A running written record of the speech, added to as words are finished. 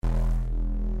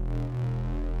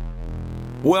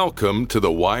Welcome to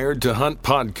the Wired to Hunt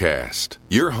podcast,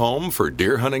 your home for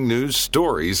deer hunting news,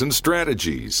 stories, and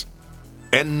strategies.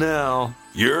 And now,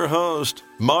 your host,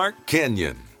 Mark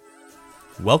Kenyon.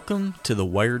 Welcome to the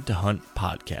Wired to Hunt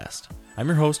podcast. I'm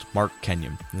your host, Mark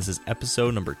Kenyon, and this is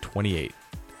episode number 28.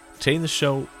 Today in the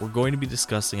show, we're going to be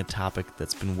discussing a topic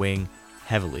that's been weighing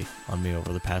heavily on me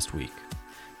over the past week.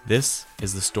 This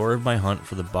is the story of my hunt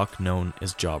for the buck known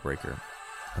as Jawbreaker,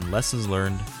 and lessons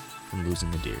learned from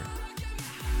losing a deer.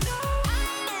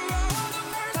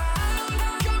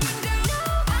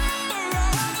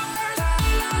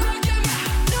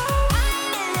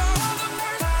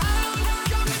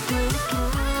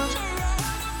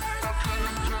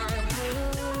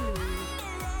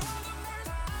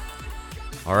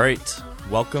 All right,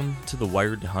 welcome to the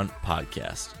Wired to Hunt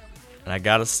podcast. And I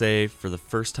gotta say, for the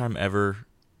first time ever,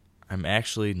 I'm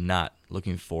actually not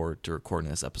looking forward to recording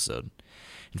this episode.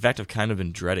 In fact, I've kind of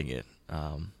been dreading it.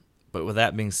 But with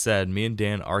that being said, me and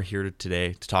Dan are here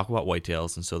today to talk about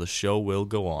whitetails, and so the show will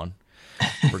go on,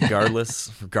 regardless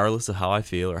of how I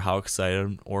feel or how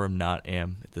excited or am not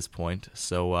at this point.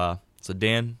 So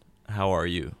Dan, how are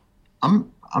you?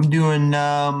 I'm doing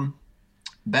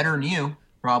better than you,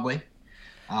 probably.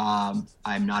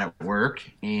 I'm not at work,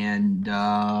 and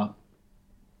a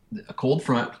cold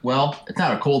front, well, it's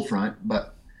not a cold front,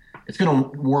 but it's going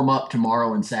to warm up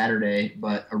tomorrow and Saturday,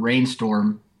 but a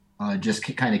rainstorm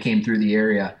just kind of came through the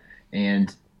area,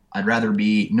 and I'd rather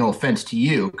be, no offense to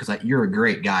you, because you're a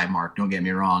great guy, Mark, don't get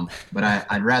me wrong, but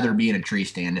I'd rather be in a tree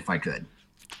stand if I could.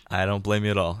 I don't blame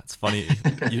you at all. It's funny.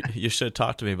 You should have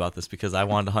talked to me about this because I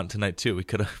wanted to hunt tonight too. We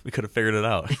could have figured it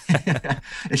out.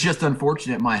 It's just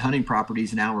unfortunate my hunting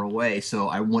property's an hour away, so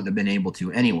I wouldn't have been able to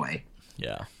anyway.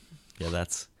 Yeah,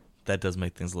 that does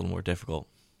make things a little more difficult.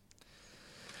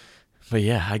 But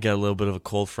yeah, I got a little bit of a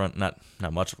cold front, not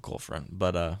much of a cold front,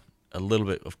 but a little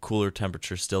bit of cooler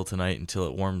temperature still tonight until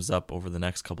it warms up over the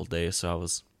next couple days. So I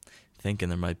was thinking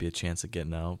there might be a chance of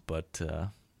getting out, but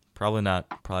probably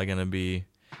not. Probably going to be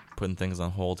putting things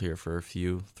on hold here for a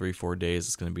few 3-4 days.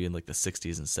 It's going to be in like the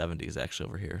 60s and 70s actually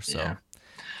over here. So yeah.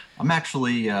 I'm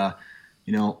actually,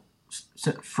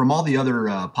 from all the other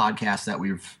podcasts that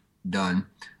we've done,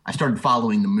 I started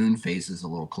following the moon phases a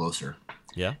little closer.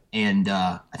 Yeah. And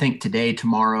I think today,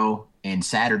 tomorrow, and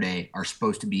Saturday are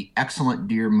supposed to be excellent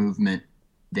deer movement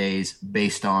days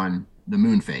based on the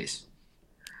moon phase.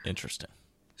 Interesting.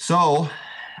 So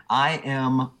I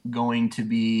am going to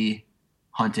be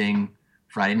hunting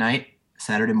Friday night,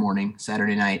 Saturday morning,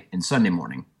 Saturday night, and Sunday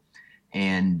morning.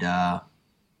 And,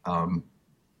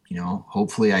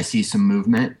 hopefully I see some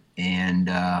movement, and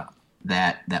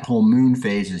that whole moon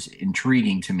phase is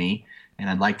intriguing to me. And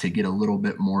I'd like to get a little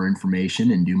bit more information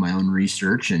and do my own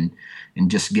research and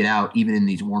just get out, even in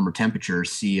these warmer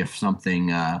temperatures, see if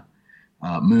something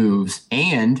moves.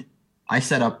 And I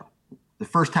set up, the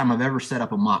first time I've ever set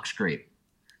up a mock scrape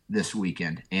this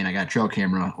weekend, and I got a trail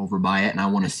camera over by it, and I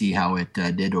want to see how it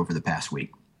did over the past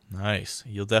week. Nice.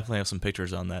 You'll definitely have some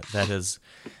pictures on that.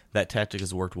 That tactic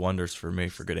has worked wonders for me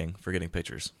for getting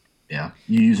pictures. Yeah.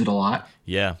 You use it a lot?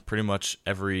 Yeah, pretty much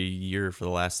every year for the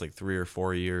last 3 or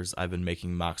 4 years, I've been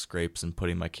making mock scrapes and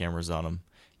putting my cameras on them.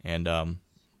 And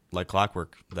like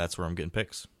clockwork, that's where I'm getting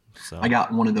pics. So I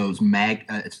got one of those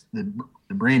the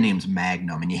brand name's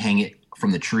Magnum, and you hang it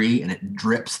from the tree, and it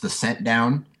drips the scent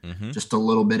down just a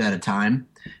little bit at a time.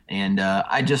 And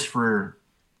I just, for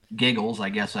giggles, I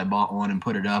guess I bought one and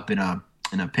put it up in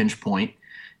a pinch point,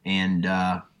 and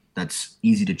that's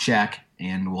easy to check,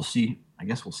 and we'll see. I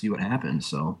guess we'll see what happens.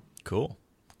 So cool.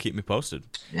 Keep me posted.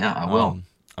 Yeah, I will.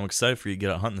 I'm excited for you to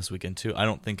get out hunting this weekend too. I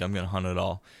don't think I'm going to hunt at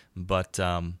all, but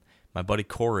my buddy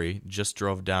Corey just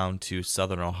drove down to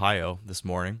Southern Ohio this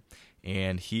morning,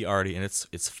 and it's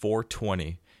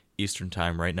 4:20 Eastern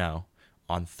time right now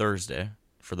on Thursday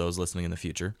for those listening in the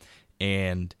future,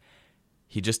 and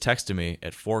he just texted me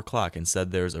at 4:00 and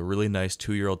said there's a really nice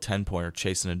 2-year-old 10-pointer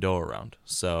chasing a doe around.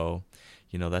 So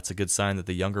that's a good sign that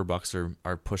the younger bucks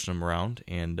are pushing them around,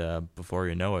 and before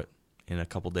you know it, in a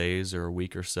couple days or a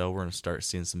week or so, we're going to start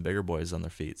seeing some bigger boys on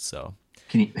their feet. So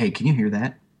can you hear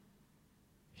that?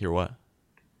 Hear what?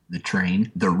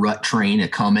 The rut train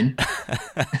a-coming.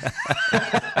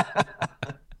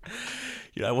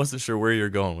 I wasn't sure where you're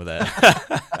going with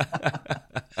that.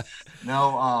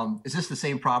 No, is this the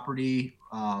same property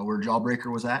where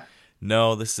Jawbreaker was at?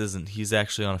 No, this isn't. He's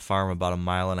actually on a farm about 1.5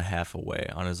 miles away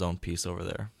on his own piece over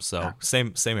there. So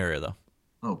same area though.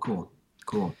 Oh, cool.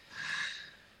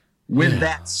 With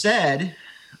that said,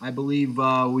 I believe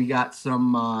we got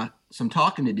some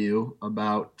talking to do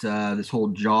about this whole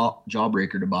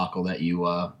Jawbreaker debacle that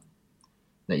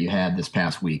you had this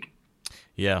past week.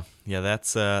 Yeah,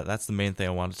 that's the main thing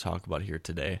I wanted to talk about here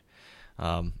today,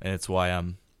 and it's why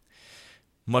I'm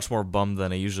much more bummed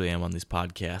than I usually am on these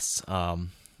podcasts.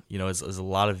 As a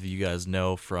lot of you guys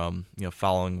know from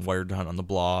following Wired to Hunt on the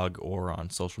blog or on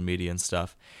social media and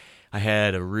stuff, I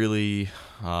had I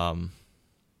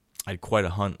had quite a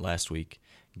hunt last week.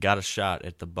 Got a shot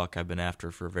at the buck I've been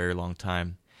after for a very long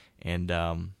time, and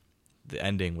the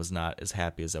ending was not as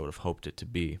happy as I would have hoped it to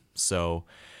be. So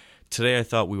today I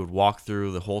thought we would walk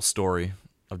through the whole story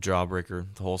of Jawbreaker,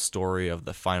 the whole story of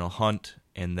the final hunt,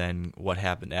 and then what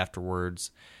happened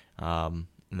afterwards, and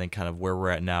then kind of where we're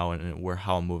at now and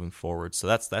how I'm moving forward. So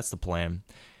that's the plan.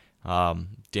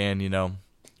 Dan,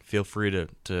 feel free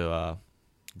to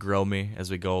grill me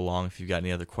as we go along if you've got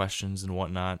any other questions and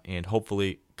whatnot. And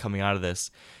hopefully coming out of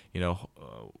this,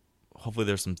 hopefully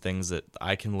there's some things that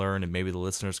I can learn and maybe the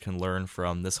listeners can learn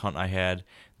from this hunt I had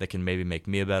that can maybe make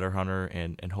me a better hunter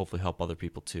and hopefully help other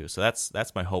people too. So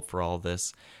that's my hope for all of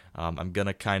this. I'm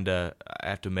going to I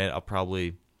have to admit, I'll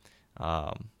probably,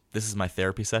 this is my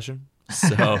therapy session.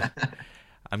 So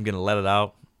I'm going to let it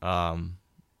out.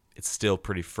 It's still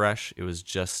pretty fresh. It was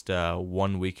just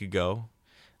 1 week ago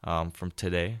from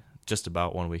today, just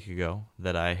about 1 week ago,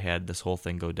 that I had this whole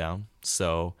thing go down.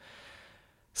 So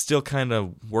still kind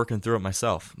of working through it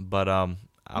myself. But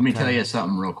let me tell you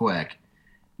something real quick.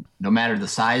 No matter the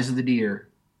size of the deer,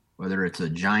 whether it's a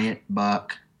giant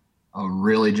buck, a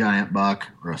really giant buck,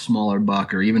 or a smaller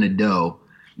buck, or even a doe,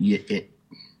 you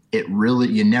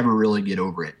never really get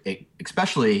over it,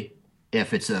 especially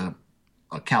if it's a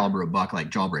caliber of buck like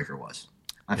Jawbreaker was.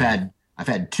 I've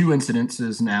had two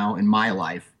incidences now in my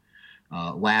life,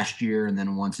 last year and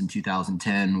then once in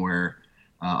 2010, where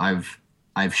I've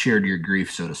shared your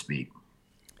grief, so to speak.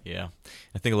 Yeah.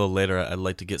 I think a little later I'd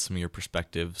like to get some of your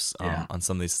perspectives on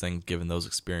some of these things, given those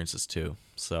experiences too.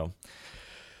 So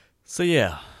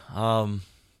yeah.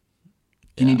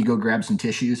 You need to go grab some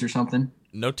tissues or something?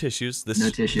 No tissues. No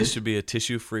tissues. This should be a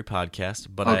tissue-free podcast,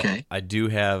 but okay. I do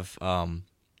have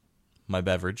my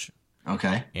beverage.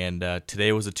 Okay. And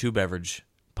today was a 2-beverage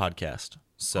podcast.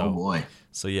 So, oh boy.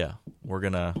 So yeah, we're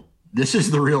gonna. This is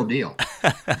the real deal.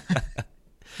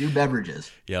 2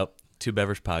 beverages. Yep,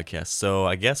 2-beverage podcast. So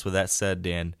I guess with that said,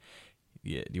 Dan,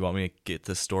 do you want me to get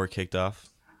this story kicked off?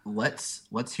 Let's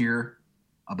hear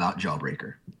about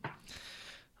Jawbreaker.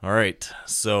 All right.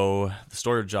 So the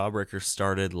story of Jawbreaker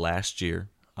started last year.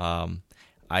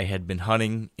 I had been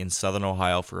hunting in southern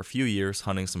Ohio for a few years,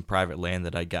 hunting some private land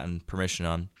that I'd gotten permission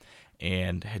on,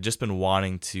 and had just been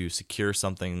wanting to secure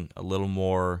something a little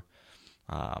more,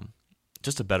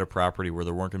 just a better property where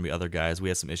there weren't going to be other guys. We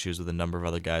had some issues with a number of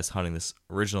other guys hunting this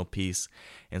original piece,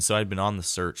 and so I'd been on the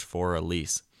search for a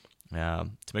lease. To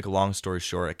make a long story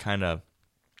short, I kind of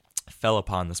fell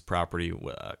upon this property.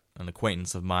 An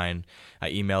acquaintance of mine,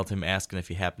 I emailed him asking if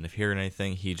he happened to hear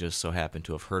anything. He just so happened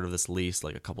to have heard of this lease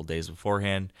like a couple days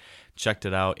beforehand, checked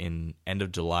it out in end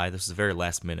of July. This is very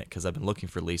last minute because I've been looking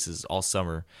for leases all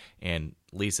summer, and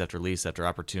lease after lease after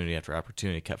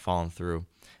opportunity kept falling through.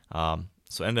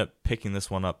 So I ended up picking this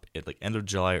one up at like end of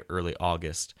July, early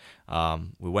August.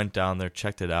 We went down there,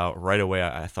 checked it out. Right away,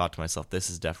 I thought to myself,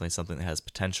 this is definitely something that has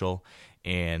potential.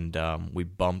 And we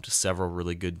bumped several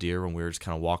really good deer when we were just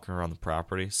kind of walking around the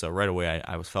property. So right away,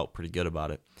 I felt pretty good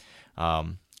about it.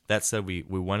 That said, we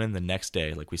went in the next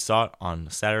day. Like we saw it on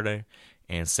Saturday,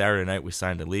 and Saturday night we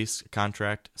signed a lease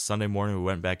contract. Sunday morning we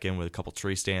went back in with a couple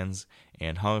tree stands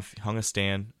and hung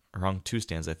 2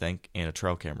 stands, I think, and a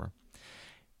trail camera.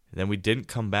 Then we didn't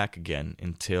come back again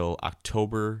until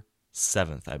October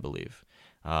 7th, I believe.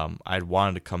 I'd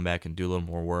wanted to come back and do a little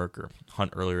more work or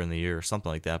hunt earlier in the year or something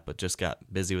like that, but just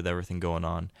got busy with everything going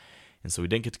on. And so we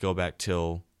didn't get to go back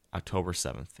till October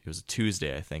 7th. It was a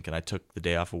Tuesday, I think, and I took the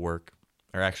day off of work.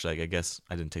 Or actually, I guess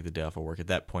I didn't take the day off of work. At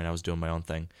that point, I was doing my own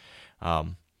thing.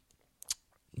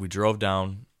 We drove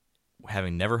down,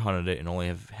 having never hunted it and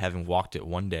only having walked it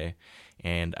one day.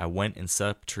 And I went and set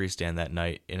up a tree stand that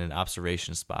night in an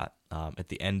observation spot at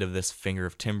the end of this finger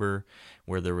of timber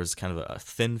where there was kind of a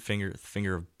thin finger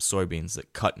of soybeans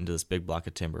that cut into this big block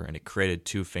of timber, and it created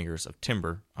 2 fingers of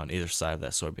timber on either side of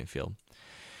that soybean field.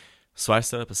 So I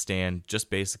set up a stand just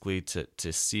basically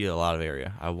to see a lot of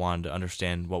area. I wanted to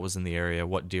understand what was in the area,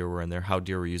 what deer were in there, how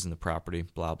deer were using the property,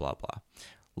 blah, blah, blah.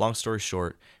 Long story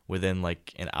short, within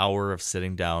like an hour of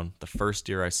sitting down, the first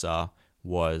deer I saw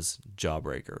was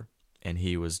Jawbreaker. And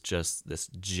he was just this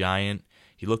giant,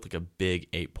 he looked like a big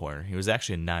 8-pointer. He was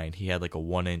actually a 9. He had like a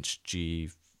 1-inch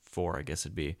G4, I guess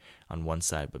it'd be, on one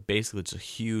side. But basically it's a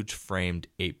huge framed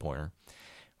 8-pointer.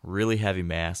 Really heavy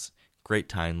mass, great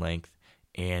tine length,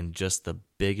 and just the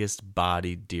biggest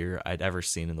bodied deer I'd ever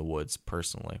seen in the woods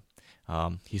personally.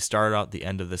 He started out the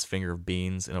end of this finger of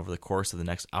beans, and over the course of the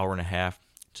next hour and a half,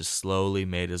 just slowly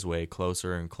made his way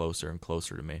closer and closer and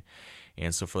closer to me.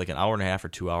 And so for like an hour and a half or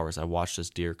 2 hours, I watched this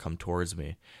deer come towards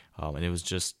me, and it was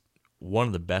just one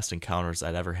of the best encounters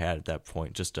I'd ever had at that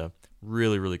point. Just a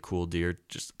really, really cool deer.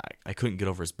 Just I couldn't get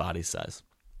over his body size.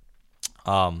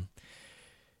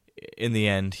 In the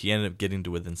end, he ended up getting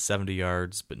to within 70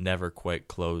 yards, but never quite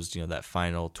closed, that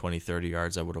final 20, 30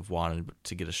 yards I would have wanted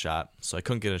to get a shot. So I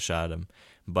couldn't get a shot at him.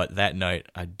 But that night,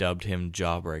 I dubbed him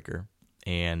Jawbreaker,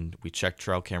 and we checked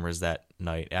trail cameras that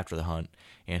night after the hunt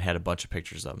and had a bunch of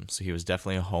pictures of him. So he was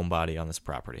definitely a homebody on this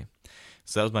property.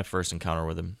 So that was my first encounter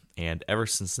with him. And ever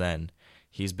since then,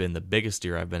 he's been the biggest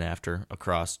deer I've been after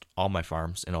across all my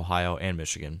farms in Ohio and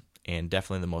Michigan, and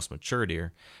definitely the most mature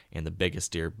deer and the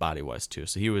biggest deer body-wise too.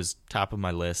 So he was top of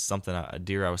my list, a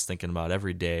deer I was thinking about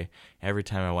every day. Every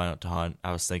time I went out to hunt,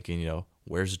 I was thinking,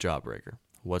 where's Jawbreaker?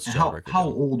 What's Jawbreaker How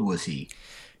doing? old was he?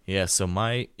 Yeah, so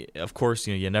of course,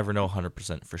 you never know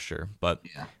 100% for sure, but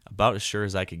about as sure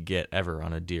as I could get ever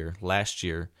on a deer. Last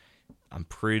year, I'm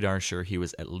pretty darn sure he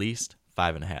was at least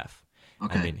 5.5.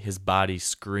 Okay. I mean, his body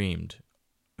screamed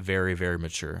very, very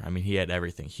mature. I mean, he had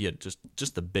everything. He had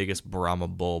just the biggest Brahma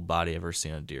bull body I've ever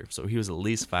seen on a deer. So he was at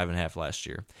least 5.5 last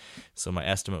year. So my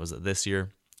estimate was that this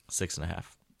year, 6.5.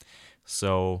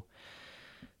 So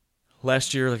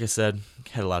last year, like I said,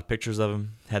 had a lot of pictures of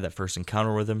him, had that first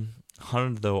encounter with him,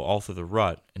 hunted though all through the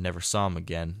rut and never saw him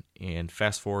again. And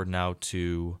fast forward now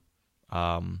to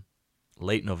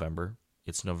late November.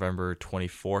 It's November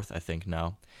 24th, I think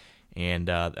now.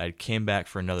 And I came back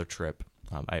for another trip.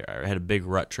 I had a big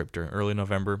rut trip during early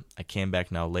November. I came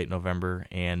back now late November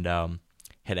and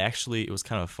it was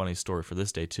kind of a funny story for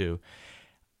this day too.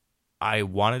 I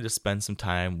wanted to spend some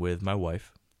time with my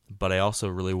wife, but I also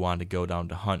really wanted to go down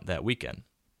to hunt that weekend.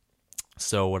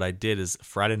 So what I did is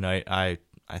Friday night, I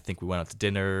think we went out to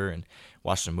dinner and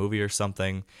watched a movie or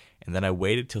something, and then I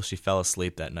waited till she fell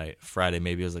asleep that night. Friday,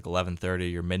 maybe it was like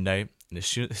 11:30 or midnight, and as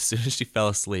soon as she fell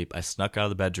asleep, I snuck out of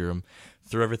the bedroom,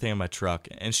 threw everything in my truck,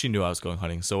 and she knew I was going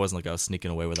hunting, so it wasn't like I was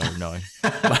sneaking away without her knowing.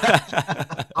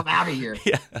 I'm out of here.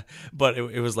 Yeah, but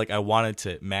it was like I wanted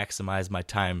to maximize my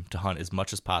time to hunt as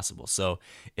much as possible. So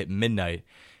at midnight,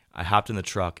 I hopped in the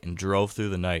truck and drove through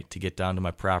the night to get down to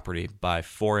my property by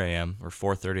 4 a.m. or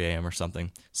 4:30 a.m. or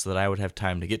something so that I would have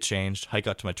time to get changed, hike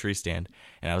out to my tree stand,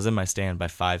 and I was in my stand by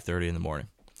 5:30 in the morning.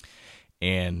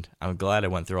 And I'm glad I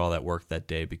went through all that work that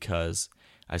day because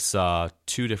I saw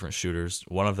two different shooters.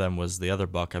 One of them was the other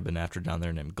buck I've been after down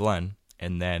there named Glenn,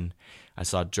 and then I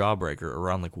saw Jawbreaker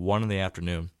around like 1 in the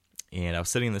afternoon, and I was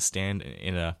sitting in the stand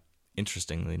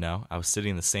interestingly now, I was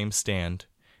sitting in the same stand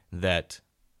that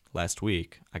last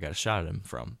week I got a shot at him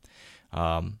from.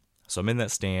 So I'm in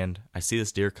that stand. I see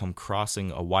this deer come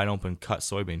crossing a wide open cut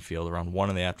soybean field around 1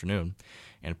 in the afternoon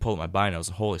and pull up my binos,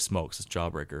 and holy smokes, it's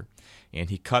Jawbreaker. And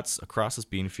he cuts across this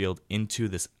bean field into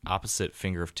this opposite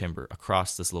finger of timber,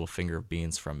 across this little finger of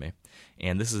beans from me.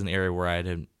 And this is an area where I had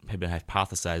been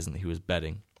hypothesizing that he was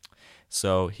bedding.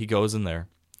 So he goes in there.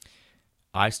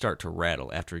 I start to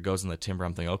rattle. After he goes in the timber,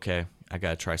 I'm thinking, okay, I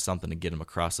got to try something to get him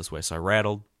across this way. So I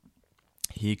rattled.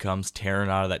 He comes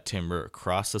tearing out of that timber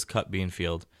across this cut bean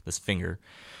field, this finger,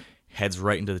 heads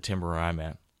right into the timber where I'm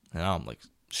at. And I'm like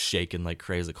shaking like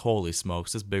crazy, like holy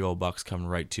smokes, this big old buck's coming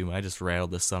right to me. I just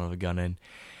rattled this son of a gun in.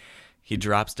 He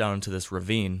drops down into this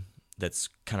ravine that's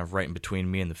kind of right in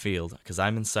between me and the field because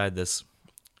I'm inside this.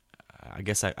 I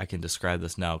guess I can describe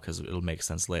this now because it'll make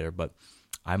sense later, but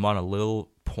I'm on a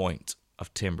little point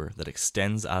of timber that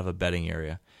extends out of a bedding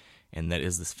area, and that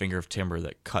is this finger of timber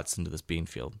that cuts into this bean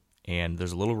field. And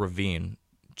there's a little ravine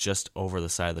just over the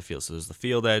side of the field. So there's the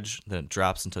field edge, then it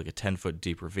drops into like a 10-foot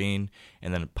deep ravine,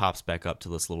 and then it pops back up to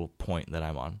this little point that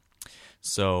I'm on.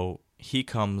 So he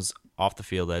comes off the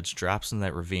field edge, drops in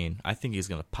that ravine. I think he's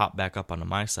going to pop back up onto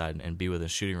my side and be within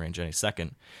shooting range any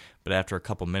second. But after a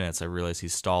couple minutes, I realize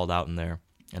he's stalled out in there.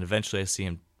 And eventually I see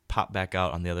him pop back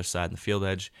out on the other side in the field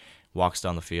edge, walks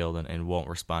down the field, and won't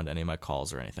respond to any of my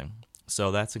calls or anything.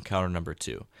 So that's encounter number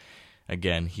 2.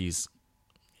 Again, he's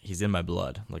in my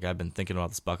blood. Like, I've been thinking about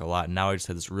this buck a lot, and now I just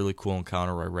had this really cool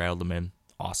encounter where I rattled him in.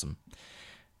 Awesome.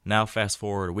 Now, fast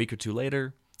forward a week or two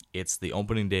later, it's the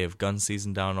opening day of gun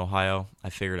season down in Ohio. I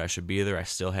figured I should be there. I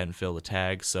still hadn't filled the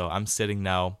tag, so I'm sitting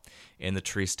now in the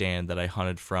tree stand that I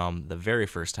hunted from the very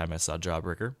first time I saw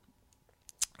Jawbreaker.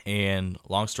 And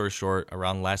long story short,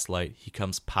 around last light, he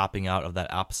comes popping out of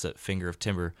that opposite finger of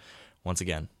timber once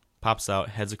again. Pops out,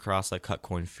 heads across that cut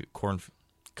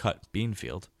bean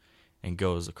field, and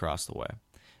goes across the way.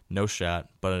 No shot,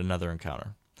 but another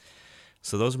encounter.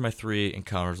 So those are my 3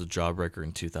 encounters with Jawbreaker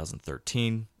in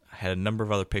 2013. I had a number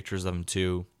of other pictures of him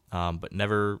too. but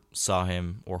never saw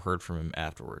him or heard from him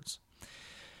afterwards.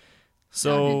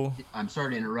 So I'm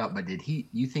sorry to interrupt, but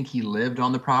you think he lived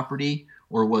on the property,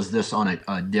 or was this on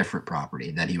a different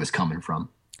property that he was coming from?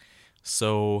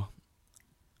 So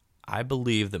I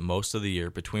believe that most of the year,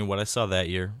 between what I saw that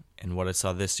year and what I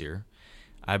saw this year,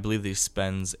 I believe that he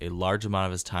spends a large amount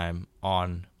of his time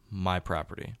on my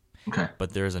property. Okay.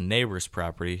 But there's a neighbor's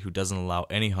property who doesn't allow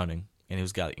any hunting, and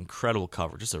who's got incredible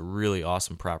cover, just a really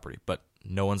awesome property, but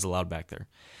no one's allowed back there.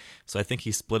 So I think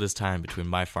he split his time between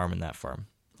my farm and that farm.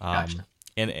 Gotcha.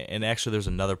 And actually, there's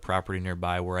another property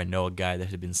nearby where I know a guy that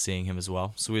had been seeing him as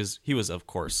well. So he was of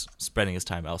course spending his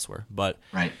time elsewhere. But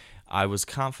right. I was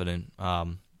confident,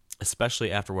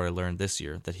 especially after what I learned this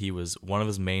year, that one of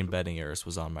his main bedding areas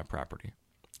was on my property.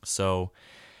 So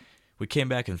we came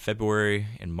back in February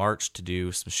and March to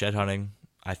do some shed hunting.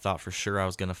 I thought for sure I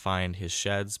was going to find his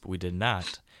sheds, but we did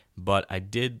not. But I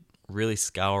did really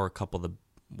scour a couple of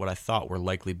what I thought were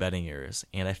likely bedding areas,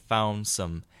 and I found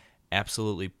some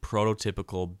absolutely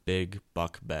prototypical big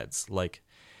buck beds, like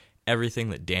everything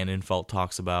that Dan Infalt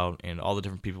talks about and all the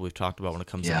different people we've talked about when it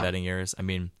comes to bedding areas. I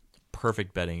mean,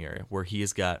 perfect bedding area where he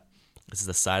has got, this is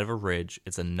the side of a ridge.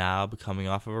 It's a knob coming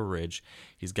off of a ridge.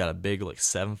 He's got a big, like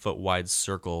 7-foot wide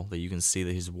circle that you can see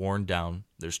that he's worn down.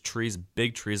 There's trees,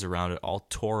 big trees around it, all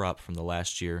tore up from the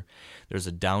last year. There's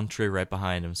a down tree right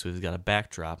behind him, so he's got a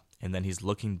backdrop, and then he's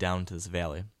looking down to this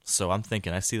valley. So I'm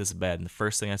thinking, I see this bed, and the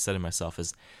first thing I said to myself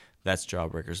is, that's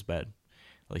Jawbreaker's bed.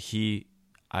 Like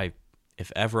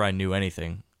if ever I knew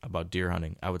anything about deer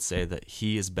hunting, I would say that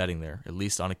he is bedding there, at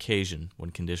least on occasion when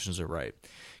conditions are right,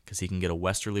 because he can get a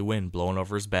westerly wind blowing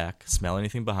over his back, smell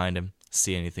anything behind him,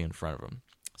 see anything in front of him.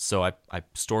 So I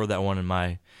stored that one in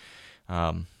my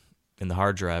in the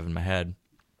hard drive in my head,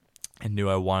 and knew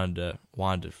I wanted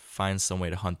to find some way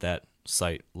to hunt that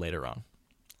site later on.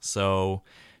 So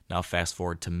now fast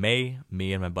forward to May,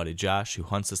 me and my buddy Josh, who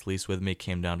hunts this lease with me,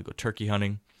 came down to go turkey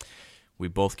hunting. We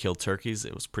both killed turkeys.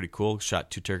 It was pretty cool.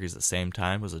 Shot 2 turkeys at the same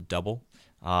time. It was a double.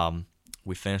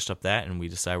 We finished up that, and we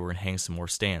decided we're going to hang some more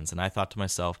stands. And I thought to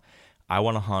myself, I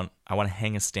want to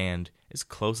hang a stand as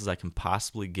close as I can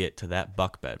possibly get to that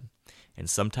buck bed. And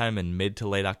sometime in mid to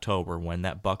late October, when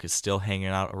that buck is still hanging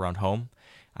out around home,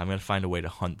 I'm going to find a way to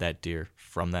hunt that deer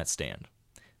from that stand.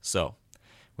 So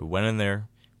we went in there.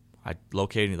 I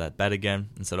located that bed again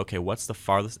and said, okay, what's the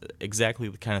farthest, exactly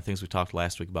the kind of things we talked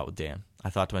last week about with Dan.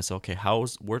 I thought to myself, okay,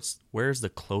 where's the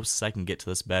closest I can get to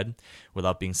this bed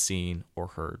without being seen or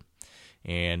heard?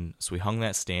 And so we hung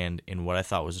that stand in what I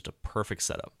thought was just a perfect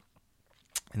setup.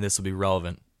 And this will be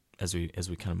relevant as we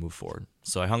kind of move forward.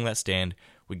 So I hung that stand,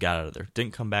 we got out of there.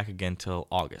 Didn't come back again till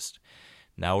August.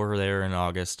 Now we're there in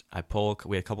August. We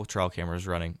had a couple of trail cameras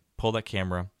running, pulled that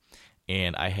camera,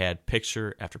 and I had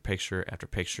picture after picture after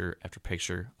picture after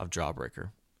picture of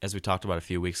Jawbreaker. As we talked about a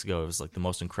few weeks ago, it was like the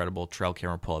most incredible trail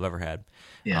camera pull I've ever had.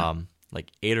 Yeah.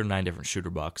 Like 8 or 9 different shooter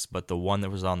bucks, but the one that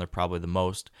was on there probably the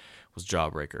most was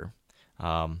Jawbreaker.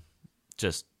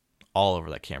 Just all over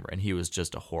that camera, and he was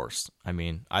just a horse. I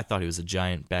mean, I thought he was a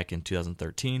giant back in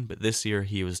 2013, but this year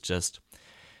he was just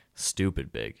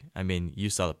stupid big. I mean, you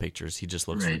saw the pictures. He just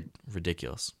looks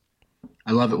ridiculous.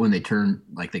 I love it when they kind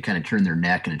of turn their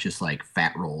neck, and it's just like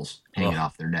fat rolls hanging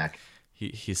off their neck.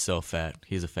 He's so fat.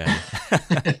 He's a fatty.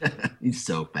 He's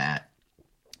so fat.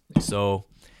 So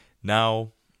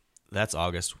now that's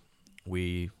August.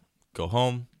 We go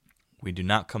home. We do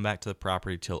not come back to the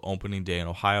property till opening day in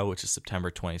Ohio, which is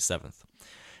September 27th.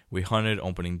 We hunted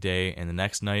opening day, and the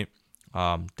next night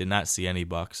did not see any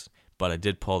bucks, but I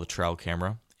did pull the trail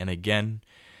camera. And again,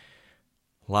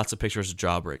 lots of pictures of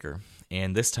Jawbreaker.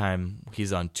 And this time,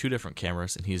 he's on 2 different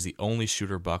cameras, and he's the only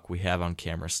shooter buck we have on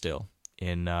camera still.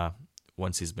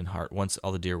 Once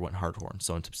all the deer went hardhorn,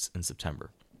 so in September.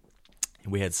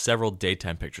 And we had several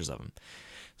daytime pictures of him.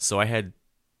 So I had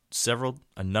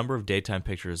a number of daytime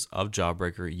pictures of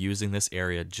Jawbreaker using this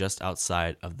area just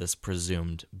outside of this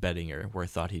presumed bedding area where I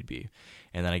thought he'd be.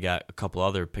 And then I got a couple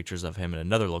other pictures of him in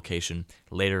another location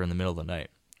later in the middle of the night.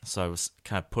 So I was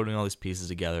kind of putting all these pieces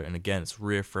together, and again, it's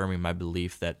reaffirming my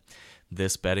belief that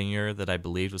this bedding area that I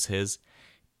believed was his,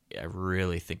 I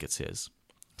really think it's his.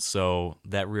 So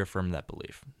that reaffirmed that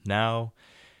belief. Now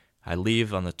I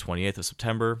leave on the 28th of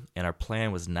September, and our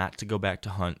plan was not to go back to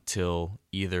hunt till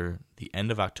either the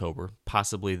end of October,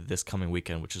 possibly this coming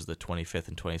weekend, which is the 25th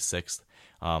and 26th,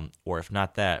 or if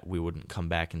not that, we wouldn't come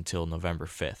back until November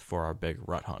 5th for our big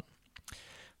rut hunt.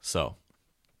 So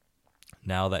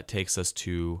now that takes us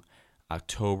to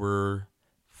October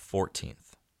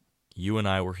 14th. You and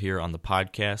I were here on the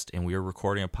podcast, and we were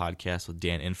recording a podcast with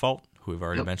Dan Infalt, who we've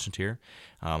already mentioned here.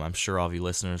 I'm sure all of you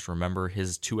listeners remember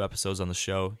his 2 episodes on the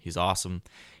show. He's awesome,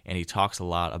 and he talks a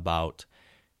lot about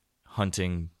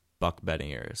hunting buck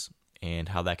bedding areas and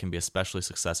how that can be especially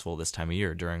successful this time of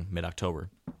year during mid-October.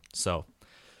 So,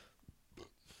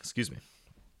 excuse me.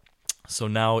 So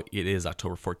now it is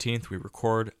October 14th. We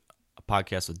record a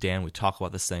podcast with Dan. We talk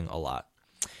about this thing a lot.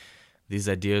 These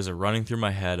ideas are running through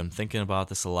my head. I'm thinking about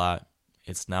this a lot.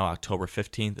 It's now October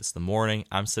 15th. It's the morning.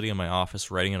 I'm sitting in my office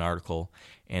writing an article,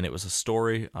 and it was a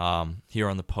story here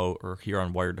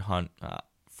on Wired to Hunt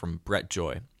from Brett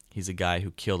Joy. He's a guy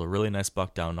who killed a really nice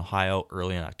buck down in Ohio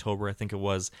early in October, I think it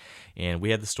was. And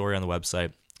we had the story on the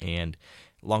website. And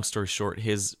long story short,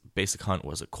 his basic hunt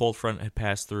was a cold front had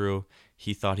passed through.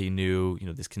 He thought he knew,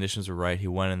 these conditions were right. He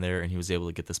went in there and he was able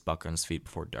to get this buck on his feet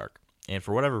before dark. And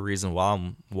for whatever reason,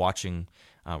 while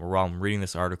I'm reading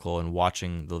this article and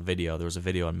watching the video, there was a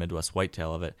video on Midwest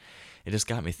Whitetail of it. It just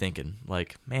got me thinking,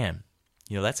 like, man,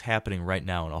 that's happening right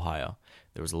now in Ohio.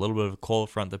 There was a little bit of a cold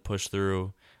front that pushed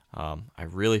through. I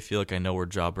really feel like I know where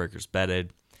Jawbreaker's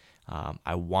bedded.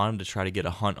 I wanted to try to get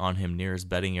a hunt on him near his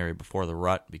bedding area before the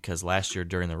rut, because last year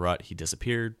during the rut he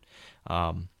disappeared.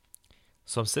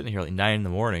 So I'm sitting here like 9 in the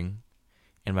morning,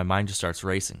 and my mind just starts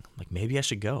racing. I'm like, maybe I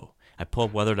should go. I pull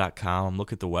up weather.com. I'm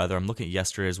looking at the weather. I'm looking at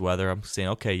yesterday's weather. I'm saying,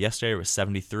 okay, yesterday it was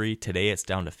 73. Today it's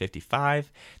down to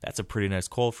 55. That's a pretty nice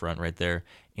cold front right there.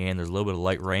 And there's a little bit of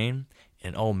light rain.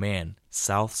 And oh man,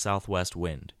 southwest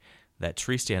wind. That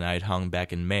tree stand I had hung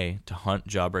back in May to hunt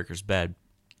Jawbreaker's bed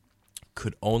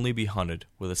could only be hunted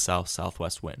with a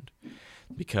southwest wind,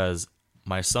 because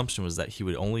my assumption was that he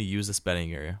would only use this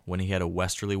bedding area when he had a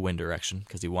westerly wind direction,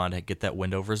 because he wanted to get that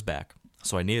wind over his back.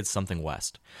 So I needed something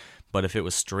west. But if it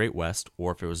was straight west,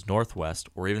 or if it was northwest,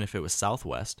 or even if it was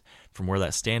southwest, from where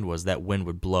that stand was, that wind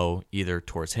would blow either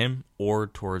towards him or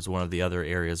towards one of the other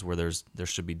areas where there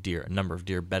should be deer, a number of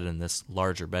deer bedded in this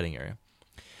larger bedding area.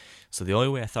 So the only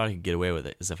way I thought I could get away with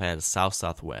it is if I had a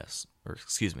south-southwest.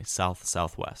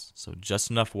 So just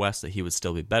enough west that he would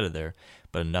still be bedded there,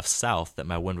 but enough south that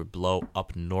my wind would blow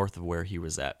up north of where he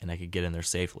was at, and I could get in there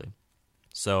safely.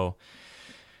 So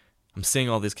I'm seeing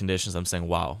all these conditions. I'm saying,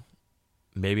 wow,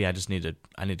 maybe I need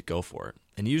to go for it.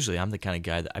 And usually I'm the kind of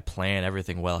guy that I plan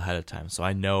everything well ahead of time. So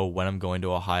I know when I'm going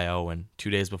to Ohio, and 2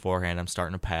 days beforehand I'm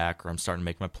starting to pack, or I'm starting to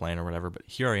make my plan or whatever. But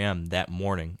here I am that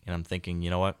morning, and I'm thinking, you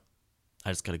know what? I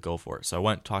just got to go for it. So I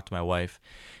went and talked to my wife,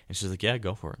 and she's like, yeah,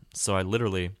 go for it. So I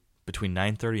literally, between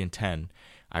 9:30 and 10,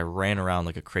 I ran around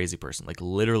like a crazy person, like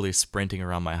literally sprinting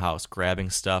around my house, grabbing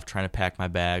stuff, trying to pack my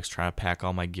bags, trying to pack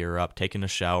all my gear up, taking a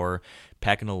shower,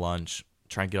 packing a lunch,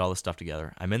 trying to get all this stuff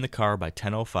together. I'm in the car by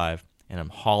 10:05, and I'm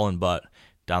hauling butt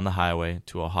down the highway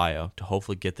to Ohio to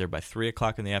hopefully get there by 3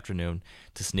 o'clock in the afternoon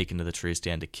to sneak into the tree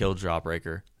stand to kill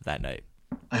Jawbreaker that night.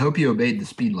 I hope you obeyed the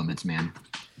speed limits, man.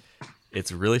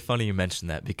 It's really funny you mentioned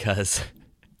that, because,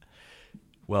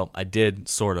 well, I did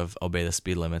sort of obey the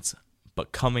speed limits,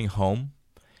 but coming home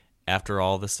after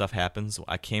all this stuff happens,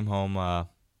 I came home,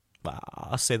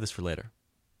 I'll save this for later.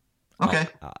 Okay.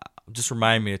 Just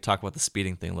remind me to talk about the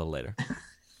speeding thing a little later.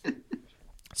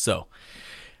 So,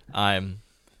 I'm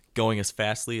going as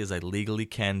fastly as I legally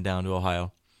can down to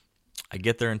Ohio. I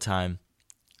get there in time.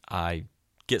 I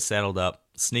get saddled up,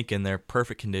 sneak in there,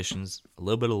 perfect conditions, a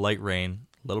little bit of light rain,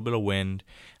 a little bit of wind.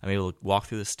 I'm able to walk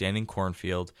through the standing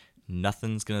cornfield.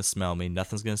 Nothing's going to smell me.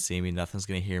 Nothing's going to see me. Nothing's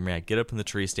going to hear me. I get up in the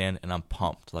tree stand, and I'm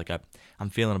pumped. Like I'm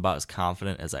feeling about as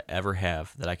confident as I ever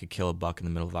have that I could kill a buck in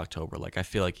the middle of October. Like I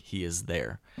feel like he is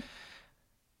there.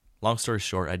 Long story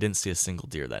short, I didn't see a single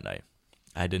deer that night.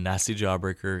 I did not see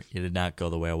Jawbreaker. It did not go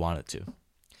the way I wanted to.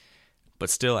 But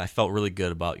still, I felt really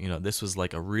good about, this was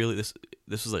like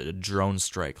this was like a drone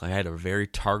strike. Like I had a very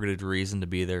targeted reason to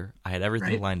be there. I had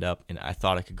everything lined up, and I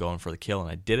thought I could go in for the kill,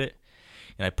 and I did it.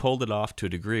 And I pulled it off to a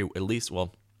degree, at least,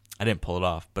 well, I didn't pull it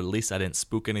off, but at least I didn't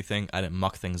spook anything. I didn't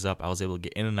muck things up. I was able to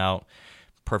get in and out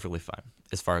perfectly fine,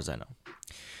 as far as I know.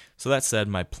 So that said,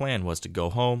 my plan was to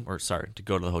go to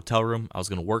go to the hotel room. I was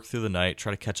going to work through the night,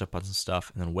 try to catch up on some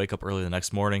stuff, and then wake up early the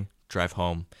next morning, drive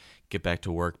home, get back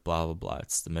to work, blah, blah, blah.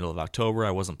 It's the middle of October.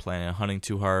 I wasn't planning on hunting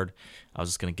too hard. I was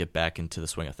just going to get back into the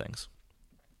swing of things.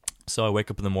 So I wake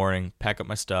up in the morning, pack up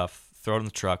my stuff, throw it in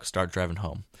the truck, start driving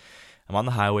home. I'm on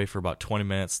the highway for about 20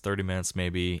 minutes, 30 minutes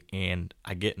maybe, and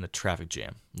I get in a traffic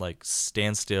jam, like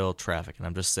standstill traffic, and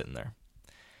I'm just sitting there.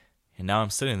 And now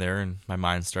I'm sitting there, and my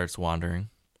mind starts wandering,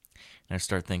 and I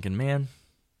start thinking, man,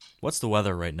 what's the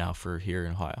weather right now for here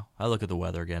in Ohio? I look at the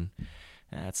weather again.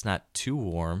 It's not too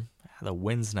warm. The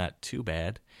wind's not too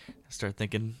bad. I start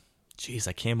thinking, geez,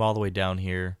 I came all the way down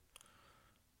here.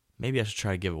 Maybe I should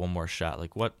try to give it one more shot.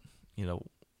 Like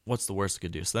what's the worst I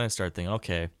could do? So then I start thinking,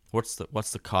 okay, what's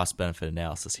the cost benefit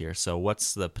analysis here? So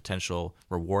what's the potential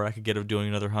reward I could get of doing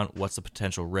another hunt? What's the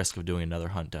potential risk of doing another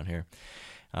hunt down here?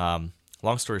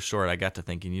 Long story short, I got to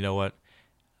thinking, you know what?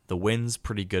 The wind's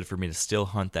pretty good for me to still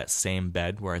hunt that same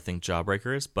bed where I think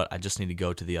Jawbreaker is, but I just need to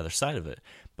go to the other side of it.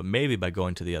 But maybe by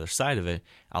going to the other side of it,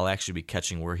 I'll actually be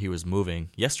catching where he was moving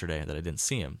yesterday that I didn't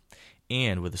see him.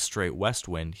 And with a straight west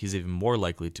wind, he's even more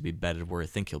likely to be bedded where I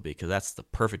think he'll be, because that's the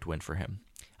perfect wind for him.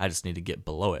 I just need to get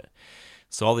below it.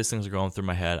 So all these things are going through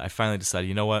my head. I finally decided,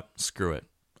 you know what? Screw it.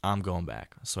 I'm going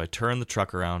back. So I turn the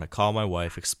truck around. I call my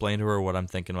wife, explain to her what I'm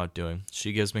thinking about doing.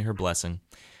 She gives me her blessing.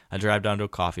 I drive down to a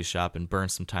coffee shop and burn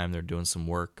some time there doing some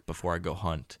work before I go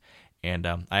hunt. And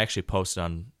I actually posted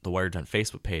on the Wired Hunt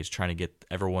Facebook page trying to get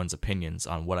everyone's opinions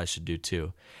on what I should do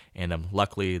too. And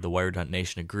luckily, the Wired Hunt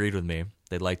Nation agreed with me.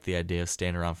 They liked the idea of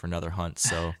staying around for another hunt.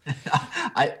 So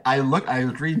I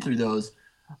was reading through those.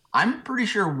 I'm pretty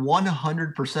sure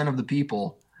 100% of the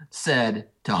people said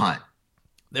to hunt.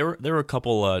 There were a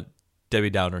couple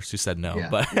Debbie Downers who said no,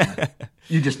 but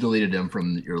you just deleted them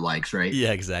from your likes, right?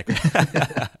 Yeah, exactly.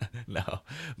 No,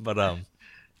 but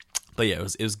yeah,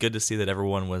 it was good to see that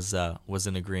everyone was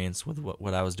in agreement with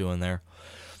what I was doing there.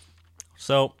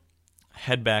 So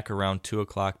head back around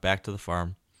 2:00 back to the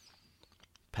farm,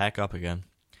 pack up again,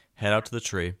 head out to the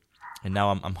tree, and now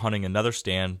I'm hunting another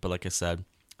stand, but like I said,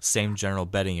 same general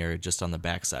bedding area, just on the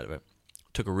back side of it.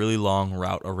 Took a really long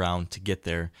route around to get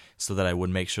there so that I would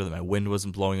make sure that my wind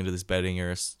wasn't blowing into this bedding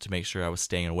area, to make sure I was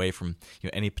staying away from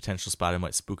any potential spot I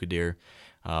might spook a deer.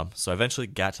 So I eventually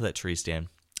got to that tree stand.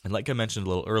 And like I mentioned a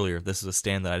little earlier, this is a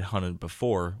stand that I'd hunted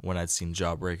before when I'd seen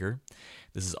Jawbreaker.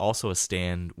 This is also a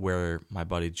stand where my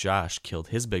buddy Josh killed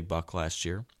his big buck last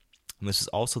year. And this is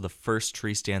also the first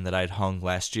tree stand that I'd hung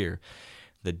last year.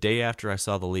 The day after I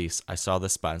saw the lease, I saw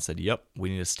this spot and said, yep, we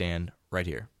need a stand right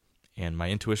here. And my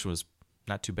intuition was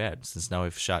not too bad, since now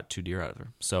I've shot 2 deer out of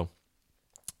her. So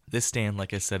this stand,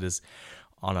 like I said, is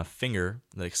on a finger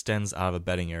that extends out of a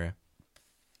bedding area.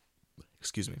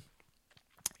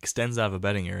 Extends out of a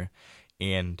bedding area,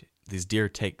 and these deer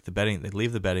take the bedding, they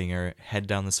leave the bedding area, head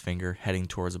down this finger, heading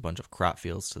towards a bunch of crop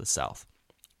fields to the south.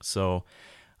 So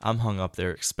I'm hung up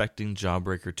there expecting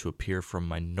Jawbreaker to appear from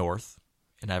my north,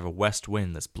 and I have a west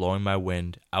wind that's blowing my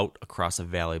wind out across a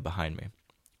valley behind me.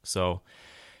 So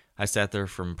I sat there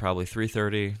from probably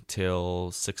 3:30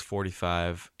 till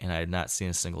 6:45, and I had not seen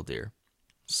a single deer.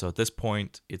 So at this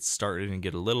point, it's starting to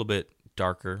get a little bit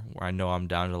darker, where I know I'm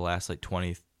down to the last like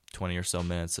 20 or so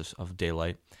minutes of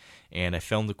daylight. And I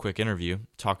filmed a quick interview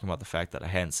talking about the fact that I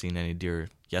hadn't seen any deer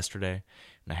yesterday,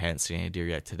 and I hadn't seen any deer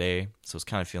yet today. So I was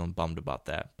kind of feeling bummed about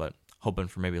that, but hoping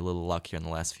for maybe a little luck here in the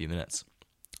last few minutes.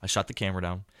 I shot the camera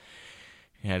down,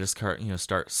 and I just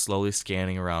start slowly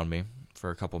scanning around me for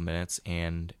a couple minutes,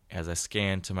 and as I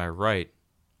scan to my right,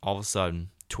 all of a sudden,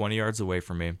 20 yards away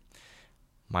from me,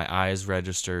 my eyes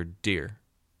registered deer.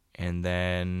 And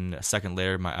then a second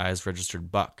later, my eyes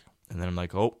registered buck. And then I'm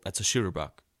like, oh, that's a shooter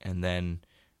buck. And then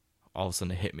all of a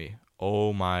sudden it hit me.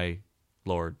 Oh my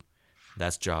Lord,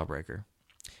 that's Jawbreaker.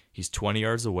 He's 20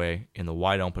 yards away in the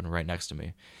wide open right next to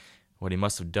me. What he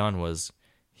must have done was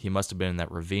he must have been in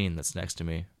that ravine that's next to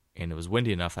me, and it was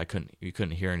windy enough you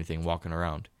couldn't hear anything walking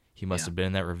around. He must have been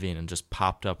in that ravine and just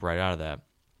popped up right out of that.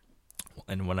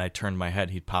 And when I turned my head,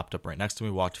 he popped up right next to me,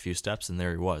 walked a few steps, and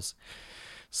there he was.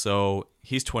 So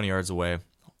he's 20 yards away,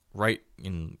 right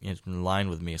in line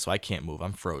with me, so I can't move.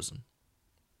 I'm frozen.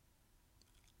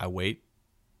 I wait.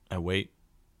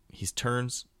 He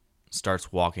turns,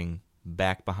 starts walking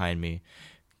back behind me,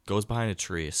 goes behind a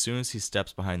tree. As soon as he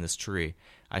steps behind this tree,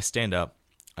 I stand up.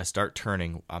 I start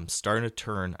turning. I'm starting to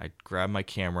turn. I grab my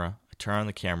camera. Turn on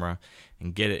the camera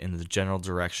and get it in the general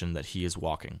direction that he is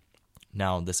walking.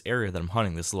 Now, this area that I'm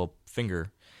hunting, this little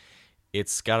finger,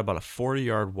 it's got about a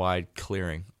 40-yard wide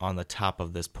clearing on the top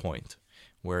of this point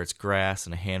where it's grass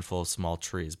and a handful of small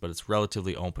trees, but it's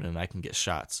relatively open and I can get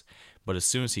shots. But as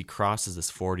soon as he crosses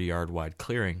this 40-yard wide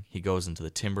clearing, he goes into the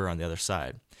timber on the other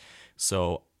side.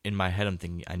 So in my head, I'm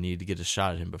thinking I need to get a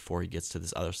shot at him before he gets to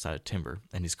this other side of timber,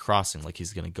 and he's crossing like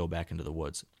he's going to go back into the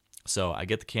woods. So I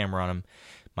get the camera on him.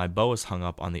 My bow is hung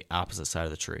up on the opposite side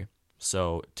of the tree.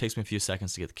 So it takes me a few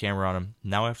seconds to get the camera on him.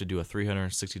 Now I have to do a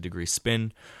 360-degree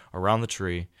spin around the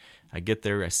tree. I get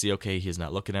there. I see, okay, he's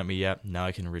not looking at me yet. Now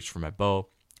I can reach for my bow.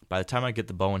 By the time I get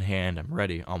the bow in hand, I'm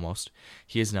ready almost.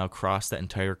 He has now crossed that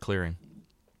entire clearing,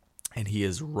 and he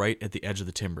is right at the edge of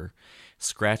the timber,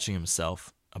 scratching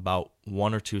himself about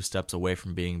 1 or 2 steps away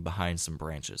from being behind some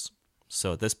branches.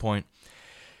 So at this point,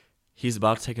 he's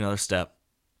about to take another step.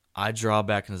 I draw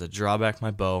back, and as I draw back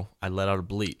my bow, I let out a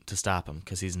bleat to stop him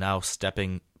because he's now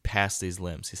stepping past these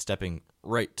limbs. He's stepping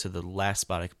right to the last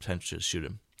spot I could potentially shoot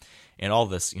him. And all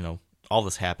this, all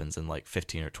this happens in like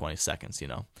 15 or 20 seconds,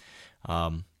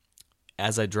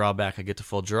 As I draw back, I get to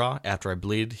full draw. After I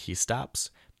bleed, he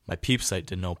stops. My peep sight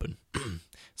didn't open.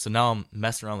 So now I'm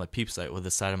messing around with my peep sight with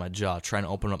the side of my jaw, trying to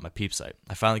open up my peep sight.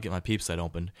 I finally get my peep sight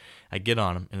opened. I get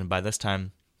on him, and by this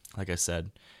time, like I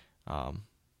said,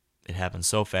 it happens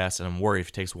so fast, and I'm worried if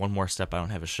he takes one more step, I don't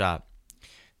have a shot.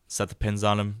 Set the pins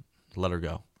on him, let her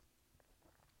go.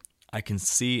 I can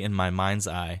see in my mind's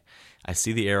eye, I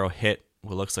see the arrow hit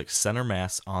what looks like center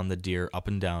mass on the deer up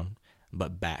and down,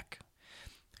 but back.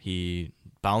 He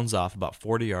bounds off about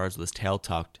 40 yards with his tail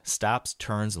tucked, stops,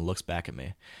 turns, and looks back at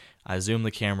me. I zoom the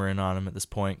camera in on him at this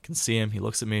point, can see him. He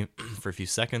looks at me for a few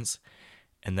seconds,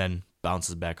 and then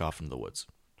bounces back off into the woods.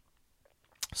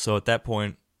 So at that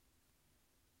point,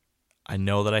 I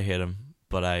know that I hit him,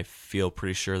 but I feel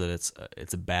pretty sure that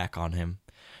it's a back on him.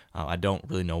 I don't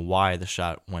really know why the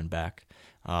shot went back,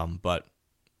 but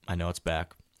I know it's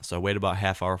back. So I wait about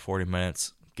half hour, 40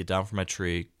 minutes, get down from my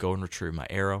tree, go and retrieve my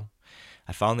arrow.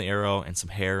 I found the arrow and some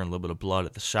hair and a little bit of blood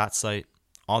at the shot site.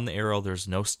 On the arrow, there's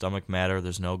no stomach matter,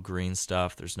 there's no green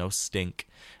stuff, there's no stink.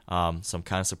 So I'm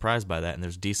kind of surprised by that, and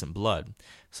there's decent blood.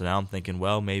 So now I'm thinking,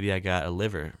 well, maybe I got a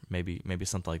liver, maybe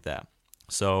something like that.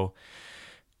 So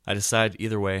I decide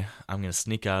either way, I'm going to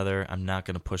sneak out of there. I'm not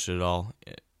going to push it at all.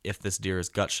 If this deer is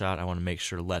gut shot, I want to make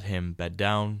sure to let him bed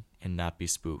down and not be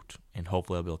spooked. And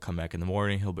hopefully I'll be able to come back in the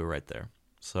morning. He'll be right there.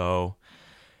 So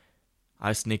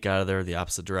I sneak out of there the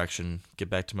opposite direction, get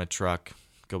back to my truck,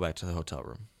 go back to the hotel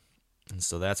room. And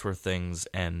so that's where things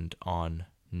end on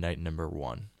night number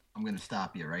 1. I'm going to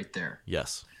stop you right there.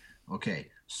 Yes. Okay.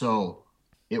 So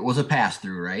it was a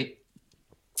pass-through, right?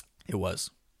 It was.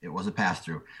 It was a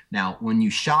pass-through. Now, when you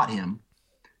shot him,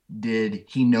 did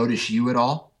he notice you at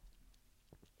all?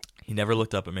 He never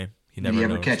looked up at me. Did he ever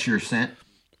noticed. catch your scent?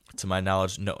 To my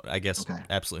knowledge, no. I guess Okay.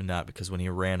 absolutely not, because when he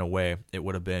ran away, it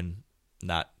would have been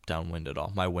not downwind at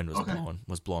all. My wind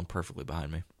was blowing perfectly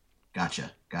behind me.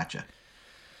 Gotcha.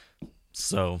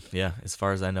 So yeah, as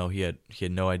far as I know, he had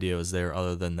no idea it was there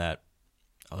other than that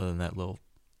little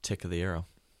tick of the arrow.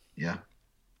 Yeah.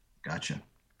 Gotcha.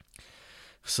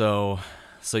 So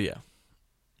yeah,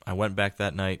 I went back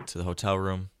that night to the hotel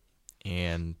room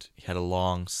and had a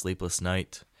long sleepless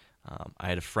night. I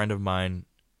had a friend of mine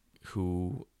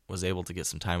who was able to get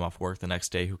some time off work the next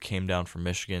day who came down from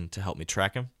Michigan to help me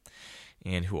track him,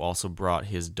 and who also brought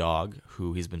his dog,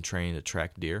 who he's been training to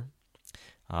track deer.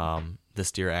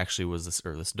 This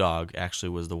dog actually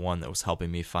was the one that was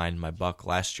helping me find my buck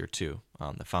last year too.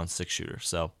 That found 6-shooter.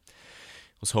 So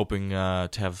was hoping to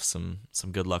have some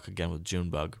good luck again with June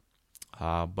bug.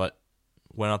 But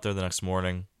went out there the next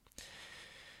morning.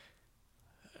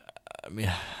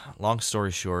 Long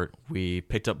story short, we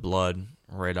picked up blood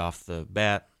right off the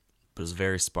bat, but it was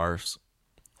very sparse.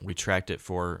 We tracked it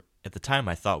for, at the time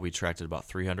I thought we tracked it about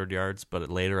 300 yards, but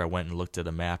later I went and looked at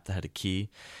a map that had a key,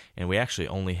 and we actually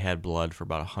only had blood for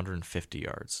about 150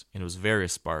 yards. And it was very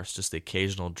sparse, just the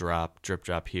occasional drip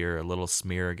drop here, a little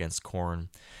smear against corn.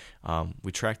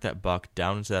 We tracked that buck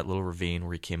down into that little ravine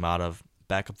where he came out of,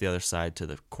 back up the other side to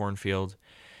the cornfield,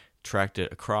 tracked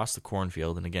it across the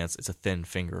cornfield, and again, it's a thin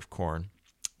finger of corn.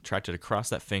 Tracked it across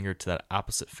that finger to that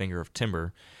opposite finger of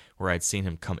timber where I'd seen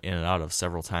him come in and out of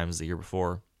several times the year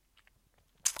before.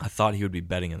 I thought he would be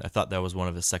bedding in. I thought that was one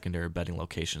of his secondary bedding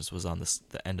locations, was on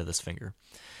the end of this finger.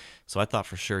 So I thought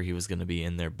for sure he was going to be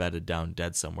in there bedded down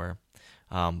dead somewhere.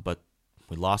 But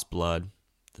we lost blood.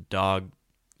 The dog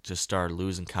just started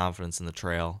losing confidence in the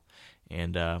trail,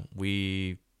 and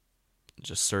we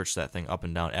just searched that thing up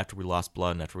and down. After we lost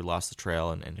blood and after we lost the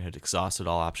trail and had exhausted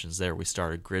all options there, we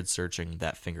started grid searching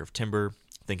that finger of timber,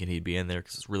 thinking he'd be in there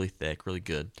because it's really thick, really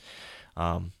good.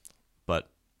 But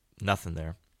nothing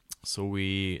there. So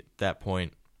we, at that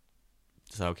point,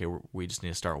 decided, okay, we just need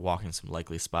to start walking some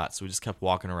likely spots. So we just kept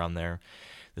walking around there.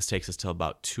 This takes us till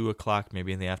about 2 o'clock,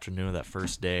 maybe in the afternoon of that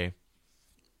first day.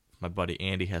 My buddy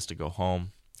Andy has to go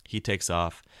home. He takes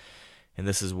off. And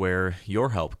this is where your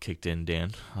help kicked in,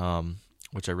 Dan,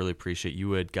 which I really appreciate.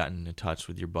 You had gotten in touch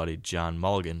with your buddy John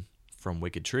Mulligan from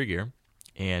Wicked Tree Gear,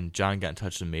 and John got in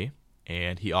touch with me,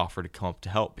 and he offered to come up to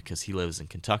help because he lives in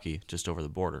Kentucky, just over the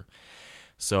border.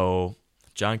 So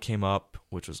John came up,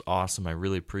 which was awesome. I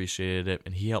really appreciated it,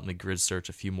 and he helped me grid search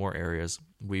a few more areas.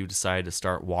 We decided to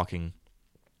start walking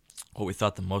what we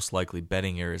thought the most likely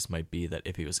bedding areas might be, that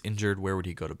if he was injured, where would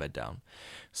he go to bed down?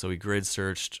 So we grid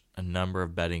searched a number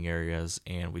of bedding areas,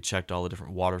 and we checked all the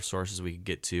different water sources we could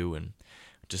get to, and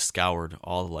just scoured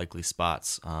all the likely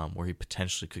spots where he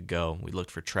potentially could go. We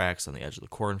looked for tracks on the edge of the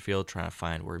cornfield, trying to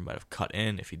find where he might have cut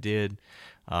in if he did.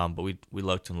 But we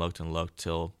looked and looked and looked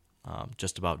till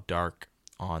just about dark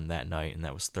on that night, and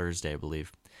that was Thursday, I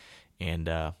believe, and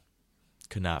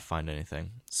could not find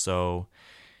anything. So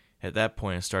at that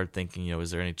point, I started thinking,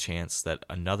 is there any chance that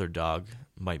another dog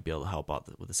might be able to help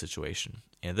out with the situation?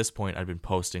 And at this point, I'd been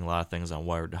posting a lot of things on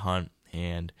Wired to Hunt,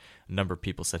 and a number of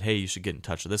people said, hey, you should get in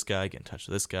touch with this guy, get in touch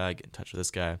with this guy, get in touch with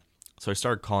this guy. So I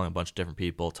started calling a bunch of different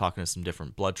people, talking to some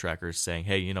different blood trackers, saying,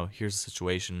 hey, here's the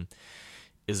situation.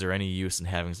 Is there any use in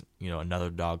having, another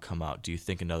dog come out? Do you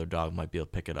think another dog might be able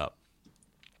to pick it up?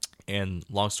 And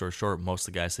long story short, most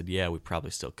of the guys said, yeah, we probably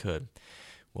still could.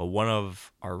 Well, one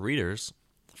of our readers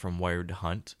from Wired to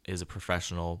Hunt is a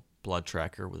professional blood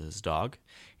tracker with his dog,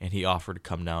 and he offered to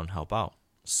come down and help out.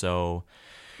 So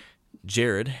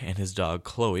Jared and his dog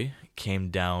Chloe came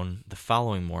down the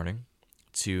following morning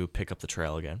to pick up the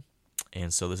trail again.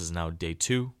 And so this is now day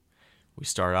 2. We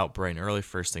start out bright and early,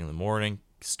 first thing in the morning,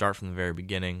 start from the very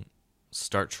beginning,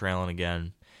 start trailing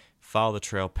again, follow the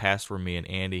trail past where me and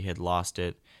Andy had lost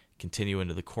it, continue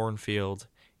into the cornfield,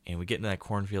 and we get into that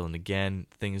cornfield, and again,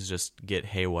 things just get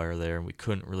haywire there, and we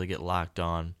couldn't really get locked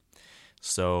on.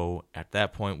 So at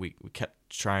that point, we kept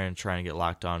trying to get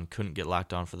locked on, couldn't get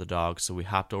locked on for the dog, so we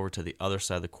hopped over to the other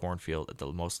side of the cornfield at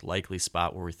the most likely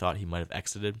spot where we thought he might have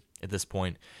exited. At this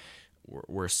point,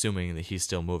 we're assuming that he's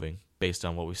still moving based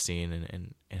on what we've seen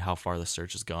and how far the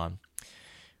search has gone.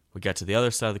 We got to the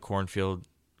other side of the cornfield.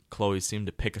 Chloe seemed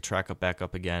to pick a track back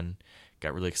up again,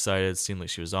 got really excited, seemed like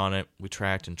she was on it. We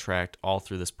tracked all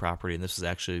through this property, and this was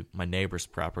actually my neighbor's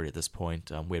property at this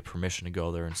point. We had permission to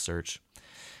go there and search.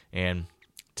 And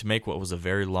to make what was a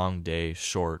very long day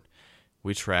short,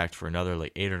 we tracked for another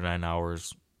 8 or 9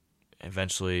 hours,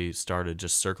 eventually started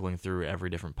just circling through every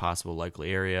different possible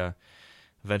likely area.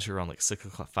 Eventually around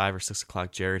 5 or 6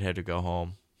 o'clock, Jared had to go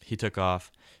home. He took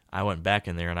off. I went back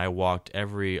in there, and I walked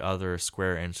every other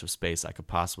square inch of space I could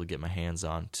possibly get my hands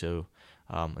on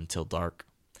until dark.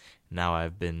 Now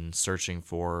I've been searching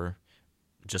for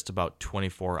just about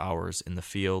 24 hours in the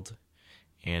field,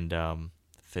 and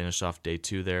finished off day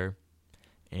 2 there,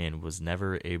 and was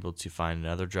never able to find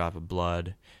another drop of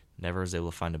blood, never was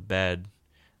able to find a bed,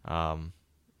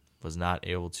 was not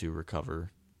able to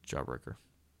recover Jawbreaker.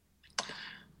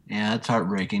 Yeah, that's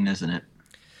heartbreaking, isn't it?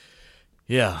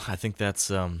 Yeah, I think that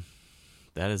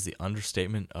is the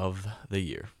understatement of the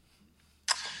year.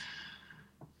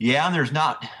 Yeah, and there's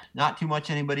not too much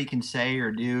anybody can say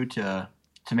or do to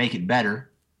make it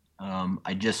better.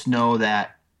 I just know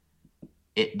that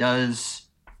it does.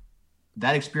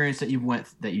 That experience that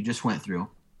you just went through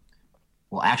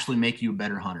will actually make you a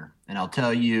better hunter. And I'll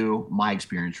tell you my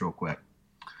experience real quick.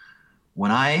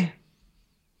 When I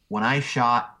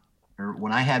shot, or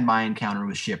when I had my encounter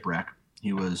with Shipwreck,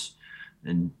 he was,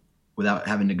 and without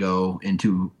having to go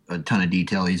into a ton of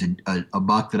detail, he's a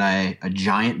buck a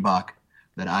giant buck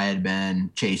that I had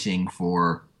been chasing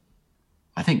for,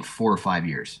 I think, 4 or 5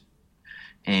 years.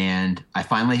 And I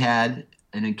finally had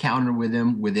an encounter with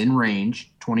him within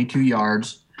range, 22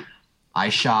 yards. I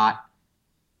shot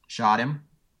him,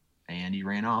 and he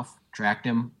ran off, tracked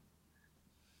him,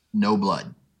 no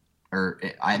blood.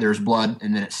 There's blood,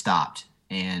 and then it stopped.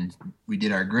 And we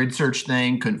did our grid search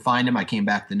thing, couldn't find him. I came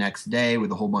back the next day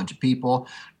with a whole bunch of people,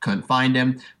 couldn't find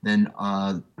him. Then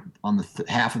on the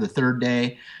half of the third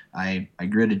day, I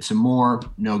gridded some more,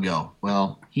 no go.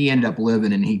 Well, he ended up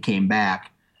living, and he came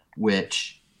back,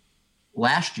 which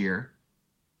last year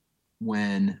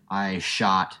when I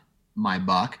shot my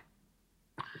buck,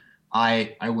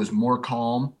 I was more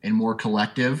calm and more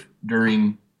collective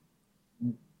during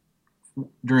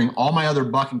all my other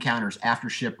buck encounters after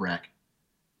Shipwreck.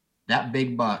 That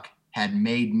big buck had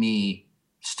made me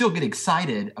still get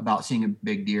excited about seeing a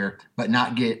big deer, but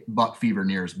not get buck fever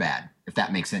near as bad, if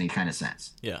that makes any kind of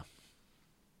sense. Yeah.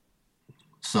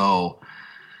 So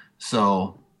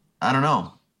I don't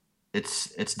know.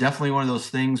 It's definitely one of those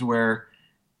things where,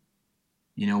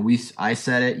 I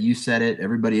said it, you said it,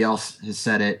 everybody else has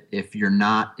said it. If you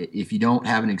don't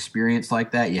have an experience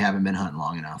like that, you haven't been hunting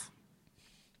long enough.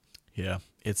 Yeah,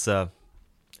 it's kind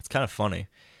of funny.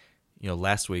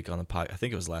 Last week on the podcast, I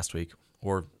think it was last week,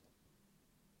 or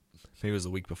maybe it was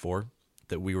the week before,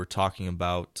 that we were talking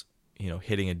about,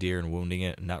 hitting a deer and wounding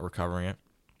it and not recovering it.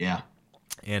 Yeah.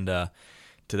 And to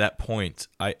that point,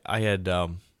 I had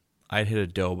hit a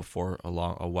doe before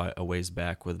a ways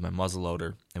back with my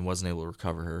muzzleloader and wasn't able to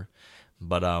recover her,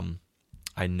 but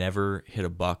I never hit a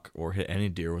buck or hit any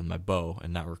deer with my bow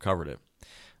and not recovered it.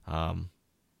 And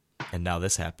now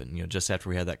this happened, just after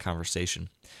we had that conversation.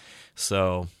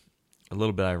 So a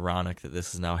little bit ironic that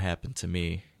this has now happened to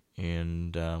me.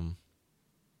 And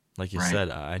like you said,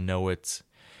 I know it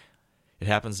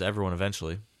happens to everyone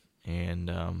eventually. And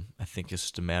I think it's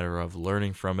just a matter of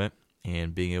learning from it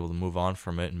and being able to move on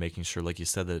from it and making sure, like you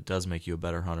said, that it does make you a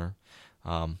better hunter.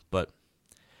 But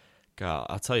God,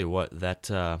 I'll tell you what, that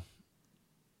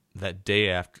day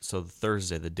after, so the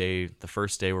Thursday, the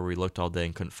first day where we looked all day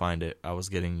and couldn't find it, I was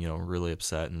getting, really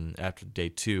upset. And after day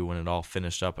 2, when it all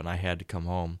finished up and I had to come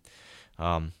home,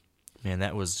 man,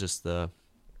 that was just it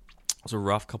was a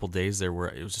rough couple days there where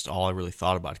it was just all I really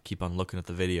thought about. To keep on looking at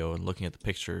the video and looking at the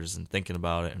pictures and thinking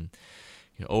about it and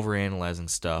overanalyzing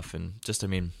stuff. And just,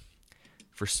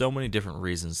 for so many different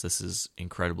reasons, this is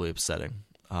incredibly upsetting.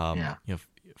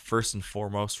 First and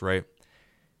foremost, right,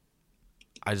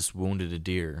 I just wounded a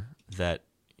deer that,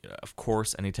 of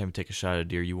course, anytime you take a shot at a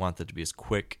deer, you want that to be as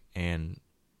quick and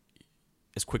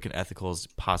ethical as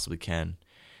you possibly can.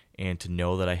 And to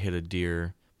know that I hit a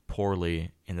deer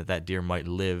poorly and that deer might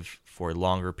live for a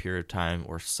longer period of time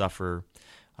or suffer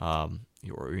or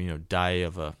die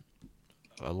of a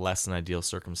less than ideal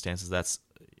circumstances, that's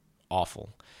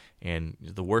awful. And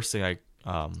the worst thing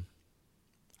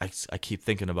I keep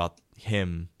thinking about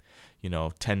him,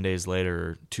 10 days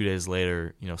later, 2 days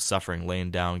later, suffering,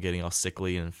 laying down, getting all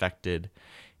sickly and infected,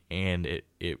 and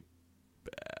it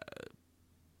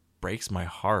breaks my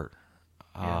heart.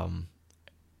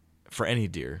 For any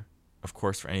deer, of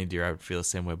course, for any deer, I would feel the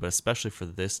same way, but especially for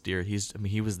this deer,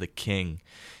 he was the king.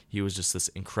 He was just this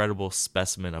incredible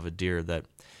specimen of a deer that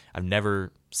I've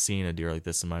never seen a deer like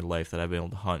this in my life, that I've been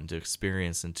able to hunt and to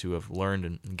experience and to have learned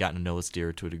and gotten to know this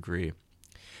deer to a degree.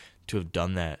 To have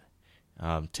done that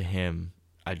to him,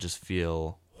 I just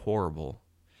feel horrible.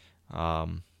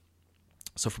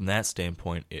 So from that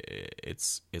standpoint,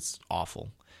 it's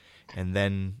awful. And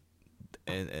then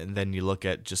you look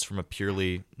at just from a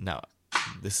purely, now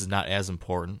this is not as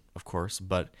important, of course,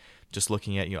 but just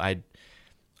looking at,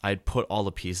 I'd put all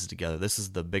the pieces together. This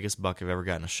is the biggest buck I've ever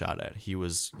gotten a shot at. He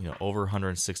was, over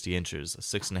 160 inches, a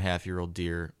 6.5-year-old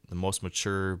deer, the most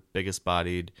mature, biggest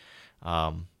bodied.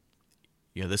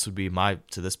 This would be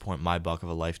to this point, my buck of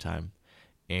a lifetime.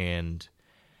 And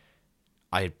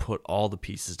I had put all the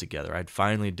pieces together. I'd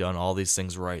finally done all these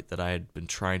things right that I had been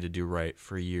trying to do right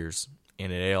for years.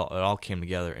 And it all came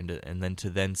together. And then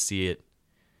to see it,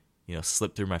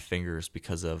 slip through my fingers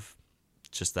because of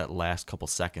just that last couple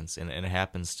seconds. And it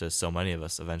happens to so many of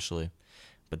us eventually.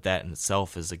 But that in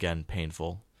itself is, again,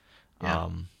 painful. Yeah.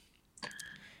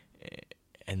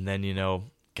 And then,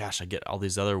 gosh, I get all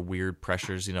these other weird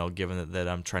pressures, given that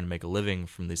I'm trying to make a living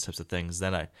from these types of things.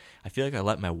 Then I feel like I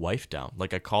let my wife down.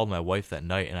 Like, I called my wife that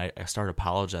night, and I started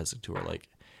apologizing to her. Like,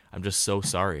 I'm just so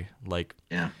sorry. Like,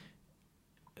 yeah.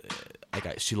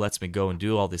 She lets me go and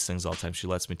do all these things all the time. She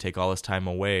lets me take all this time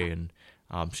away, and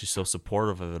she's so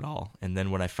supportive of it all. And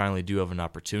then when I finally do have an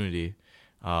opportunity,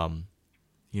 I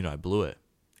blew it.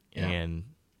 Yeah. And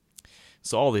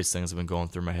so all these things have been going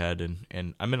through my head,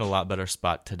 and I'm in a lot better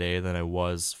spot today than I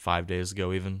was 5 days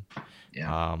ago even.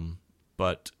 Yeah.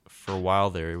 But for a while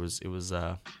there, it was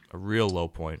a real low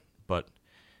point, but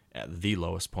at the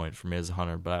lowest point for me as a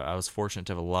hunter. But I was fortunate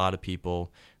to have a lot of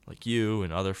people like you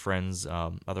and other friends,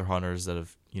 other hunters that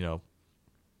have,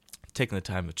 taken the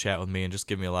time to chat with me and just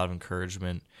give me a lot of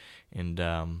encouragement. And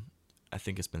I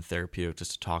think it's been therapeutic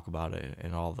just to talk about it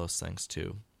and all those things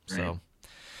too. Right.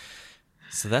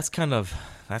 So that's kind of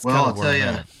where I'm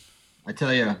at. I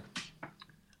tell you,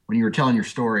 when you were telling your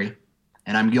story,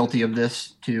 and I'm guilty of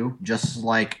this too, just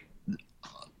like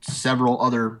several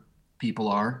other people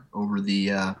are over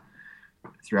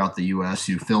throughout the U.S.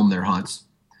 who film their hunts.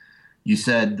 You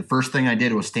said the first thing I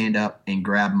did was stand up and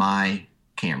grab my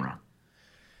camera.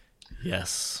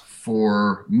 Yes.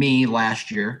 For me last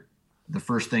year, the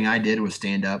first thing I did was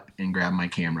stand up and grab my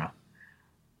camera.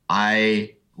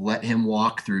 I let him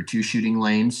walk through 2 shooting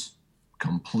lanes,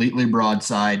 completely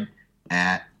broadside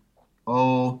at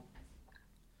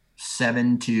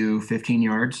 7 to 15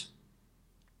 yards.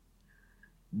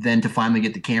 Then to finally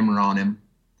get the camera on him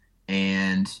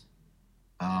and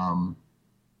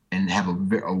have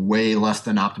a way less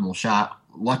than optimal shot.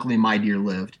 Luckily, my deer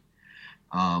lived.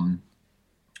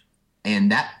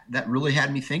 And that really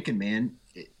had me thinking, man,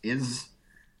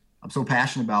 I'm so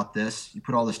passionate about this. You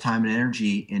put all this time and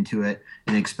energy into it,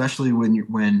 and especially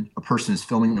when a person is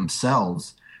filming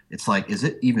themselves, it's like, is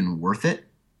it even worth it?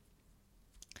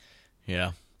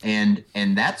 Yeah. And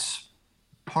that's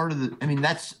part of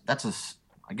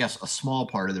I guess a small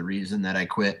part of the reason that I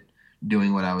quit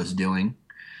doing what I was doing.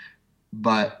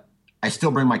 But I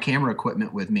still bring my camera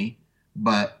equipment with me.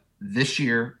 But this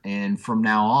year and from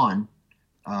now on,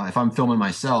 if I'm filming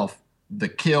myself, the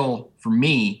kill for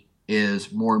me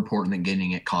is more important than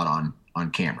getting it caught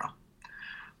on camera.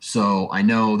 So I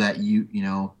know that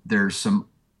there's some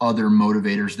other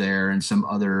motivators there and some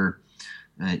other,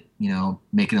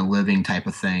 making a living type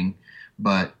of thing.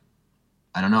 but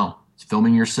I don't know. It's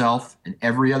filming yourself, and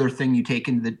every other thing you take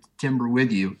into the timber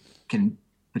with you can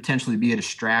potentially be a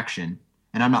distraction.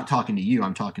 And I'm not talking to you,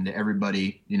 I'm talking to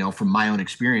everybody, from my own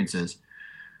experiences.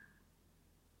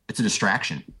 It's a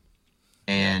distraction.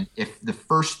 And if the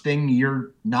first thing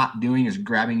you're not doing is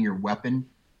grabbing your weapon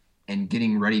and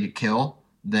getting ready to kill,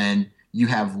 then you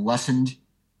have lessened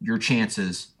your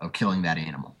chances of killing that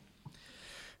animal.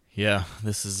 Yeah,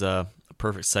 this is a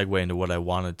perfect segue into what I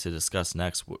wanted to discuss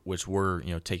next, which were,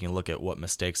 taking a look at what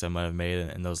mistakes I might have made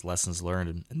and those lessons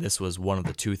learned. And this was one of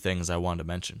the two things I wanted to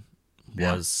mention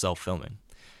was self-filming.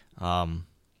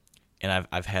 And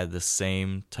I've had the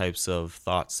same types of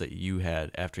thoughts that you had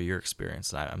after your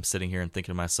experience. I'm sitting here and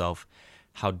thinking to myself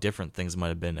how different things might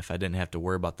have been if I didn't have to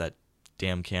worry about that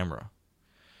damn camera.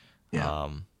 Yeah.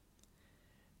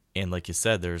 And like you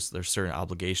said, there's certain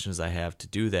obligations I have to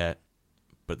do that.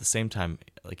 But at the same time,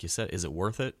 like you said, is it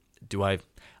worth it? I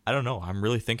don't know. I'm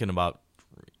really thinking about,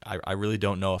 I really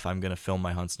don't know if I'm going to film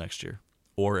my hunts next year.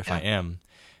 Or if I am,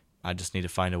 I just need to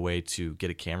find a way to get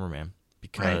a cameraman.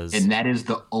 Because and that is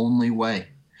the only way.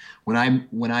 When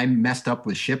I messed up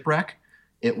with Shipwreck,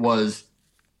 it was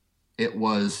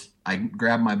I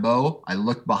grabbed my bow, I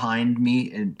looked behind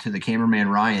me and to the cameraman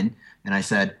Ryan, and I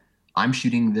said, I'm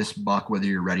shooting this buck whether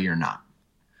you're ready or not.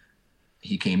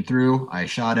 He came through, I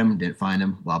shot him, didn't find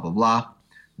him, blah blah blah.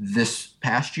 This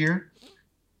past year,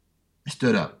 I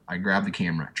stood up, I grabbed the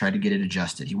camera, tried to get it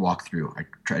adjusted. He walked through. I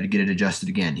tried to get it adjusted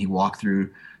again. He walked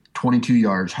through 22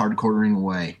 yards, hard quartering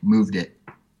away, moved it.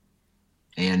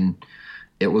 And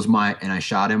it was and I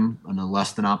shot him on a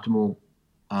less than optimal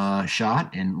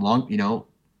shot. And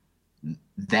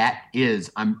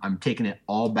I'm taking it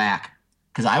all back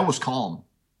because I was calm.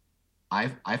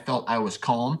 I felt I was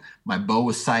calm. My bow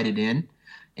was sighted in,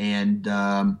 and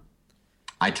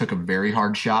I took a very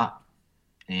hard shot.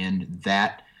 And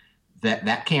that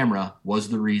camera was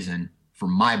the reason for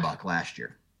my buck last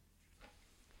year.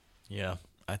 Yeah.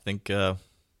 I think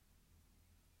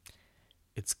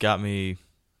it's got me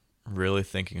really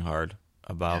thinking hard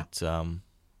about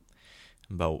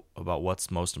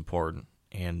what's most important.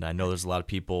 And I know there's a lot of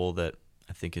people that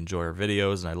I think enjoy our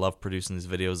videos, and I love producing these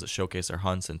videos that showcase our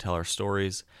hunts and tell our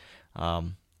stories.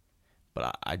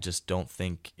 But I just don't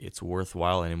think it's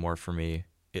worthwhile anymore for me.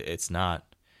 It's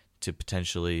not to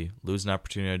potentially lose an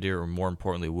opportunity on a deer, or more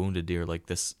importantly, wound a deer like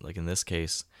in this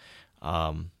case.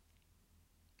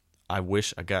 I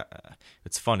wish I got.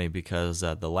 It's funny because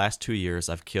the last 2 years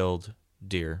I've killed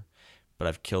deer, but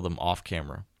I've killed them off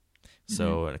camera.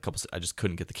 So I just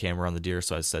couldn't get the camera on the deer,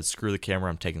 so I said, "Screw the camera,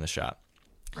 I'm taking the shot."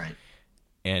 Right.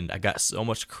 And I got so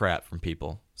much crap from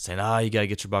people saying, you gotta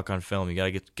get your buck on film. You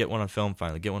gotta get one on film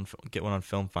finally. Get one on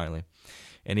film finally.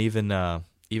 And even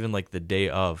like the day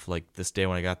of, like this day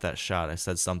when I got that shot, I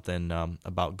said something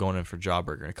about going in for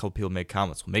Jawbreaker, and a couple people made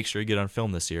comments. Well, make sure you get on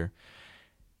film this year.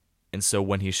 And so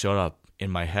when he showed up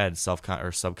in my head,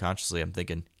 subconsciously, I'm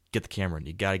thinking, get the camera, and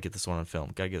you gotta get this one on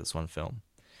film. Gotta get this one on film.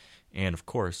 And of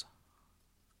course,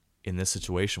 in this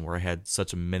situation where I had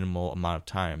such a minimal amount of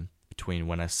time between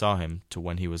when I saw him to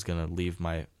when he was going to leave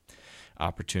my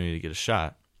opportunity to get a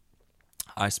shot,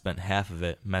 I spent half of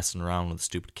it messing around with a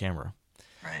stupid camera.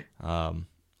 Right.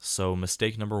 So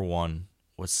mistake number one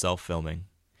was self-filming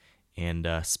and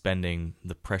spending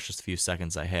the precious few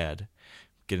seconds I had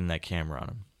getting that camera on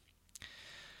him.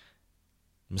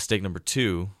 Mistake number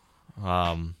two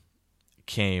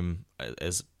came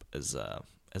as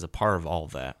a part of all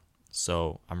of that.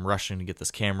 So I'm rushing to get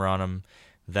this camera on him.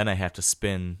 Then I have to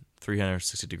spin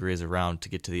 360 degrees around to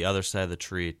get to the other side of the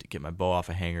tree, to get my bow off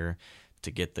a hanger,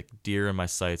 to get the deer in my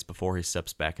sights before he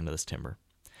steps back into this timber.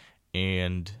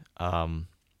 And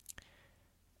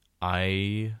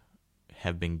I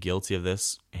have been guilty of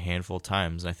this a handful of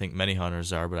times, and I think many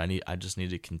hunters are, but I just need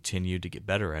to continue to get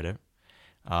better at it.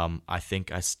 I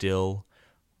think I still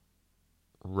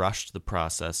rushed the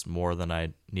process more than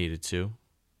I needed to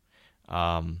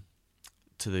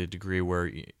the degree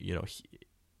where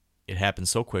it happened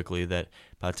so quickly that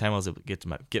by the time I was able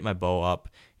to get my bow up,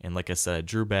 and like I said, I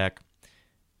drew back,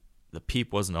 the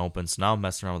peep wasn't open, so now I'm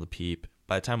messing around with the peep.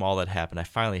 By the time all that happened, I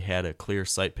finally had a clear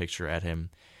sight picture at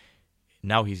him.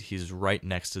 Now he's right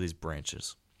next to these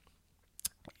branches.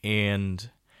 And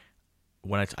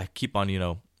when I keep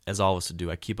on, as all of us would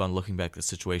do, I keep on looking back at the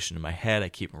situation in my head. I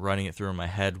keep running it through in my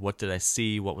head. What did I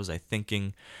see? What was I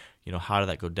thinking? How did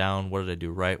that go down? What did I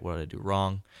do right? What did I do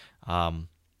wrong?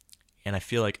 And I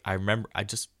feel like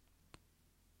it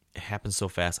happened so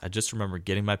fast. I just remember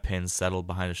getting my pin settled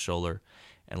behind his shoulder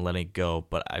and letting it go.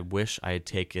 But I wish I had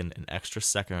taken an extra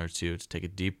second or two to take a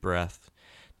deep breath,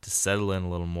 to settle in a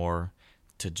little more,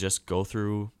 to just go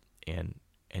through and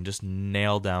and just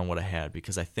nail down what I had,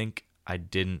 because I think I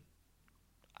didn't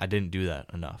do that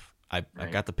enough. I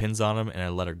got the pins on him and I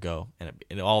let her go,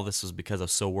 and all this was because I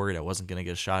was so worried I wasn't going to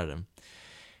get a shot at him,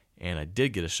 and I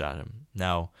did get a shot at him.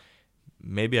 Now,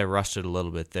 maybe I rushed it a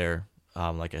little bit there,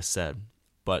 like I said,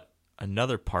 but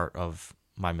another part of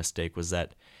my mistake was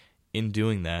that in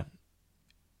doing that,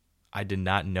 I did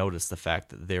not notice the fact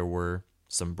that there were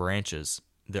some branches.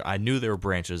 I knew there were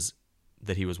branches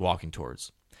that he was walking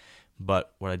towards,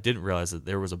 but what I didn't realize is that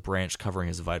there was a branch covering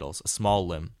his vitals, a small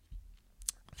limb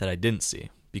that I didn't see,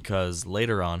 because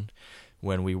later on,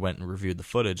 when we went and reviewed the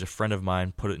footage, a friend of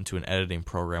mine put it into an editing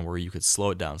program where you could slow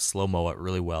it down, slow-mo it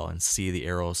really well, and see the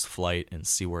arrow's flight and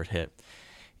see where it hit.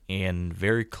 And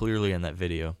very clearly in that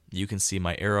video, you can see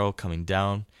my arrow coming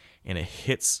down, and it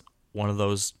hits one of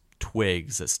those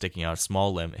twigs that's sticking out, a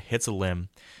small limb. It hits a limb,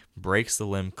 breaks the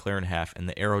limb clear in half, and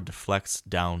the arrow deflects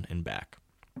down and back.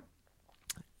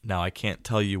 Now, I can't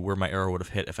tell you where my arrow would have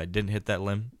hit if I didn't hit that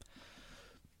limb.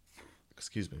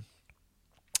 Excuse me.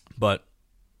 But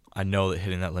I know that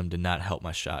hitting that limb did not help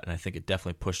my shot, and I think it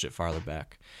definitely pushed it farther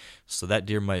back. So that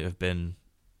deer might have been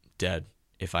dead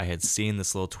if I had seen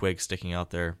this little twig sticking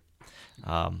out there,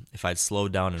 if I'd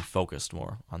slowed down and focused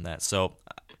more on that. So,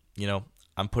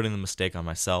 I'm putting the mistake on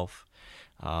myself.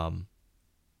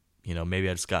 Maybe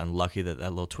I just gotten lucky that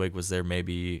little twig was there.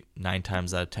 Maybe 9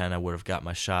 times out of 10 I would have got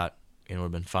my shot and it would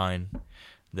have been fine.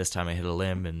 This time I hit a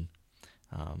limb and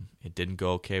it didn't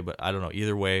go okay, but I don't know.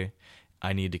 Either way,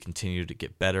 I need to continue to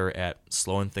get better at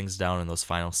slowing things down in those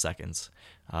final seconds.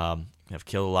 I've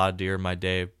killed a lot of deer in my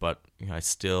day, but I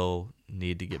still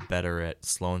need to get better at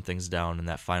slowing things down in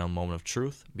that final moment of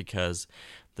truth, because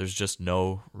there's just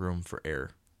no room for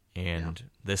error. And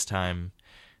this time,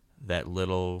 that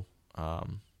little a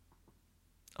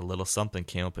little something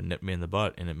came up and nipped me in the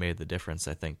butt, and it made the difference,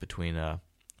 I think, between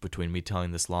me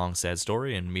telling this long, sad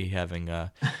story and me having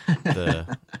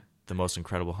the most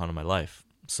incredible hunt of my life.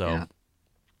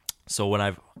 So when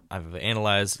I've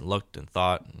analyzed, and looked, and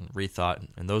thought, and rethought,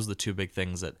 and those are the two big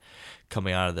things that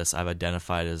coming out of this I've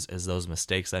identified as those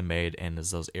mistakes I made and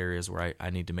as those areas where I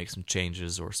need to make some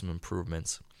changes or some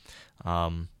improvements.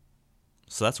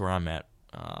 So that's where I'm at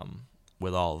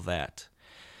with all of that.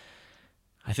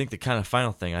 I think the kind of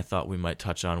final thing I thought we might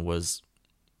touch on was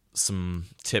some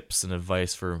tips and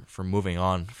advice for moving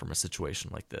on from a situation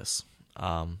like this.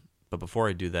 But before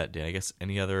I do that, Dan, I guess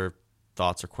any other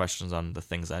thoughts or questions on the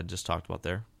things I just talked about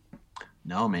there?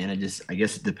 No, man. I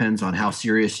guess it depends on how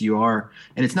serious you are.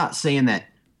 And it's not saying that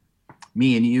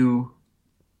me and you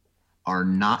are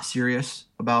not serious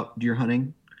about deer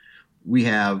hunting. We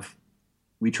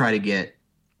try to get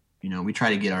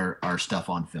our stuff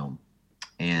on film,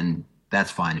 and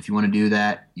that's fine. If you want to do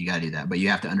that, you got to do that. But you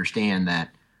have to understand that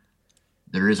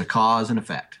there is a cause and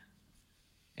effect.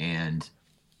 And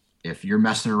if you're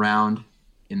messing around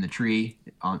in the tree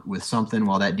with something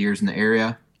while that deer's in the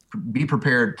area, be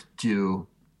prepared to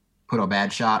put a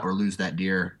bad shot or lose that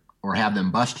deer or have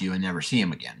them bust you and never see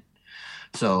him again.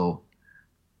 So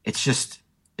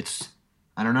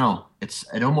I don't know.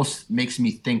 It almost makes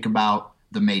me think about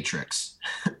the Matrix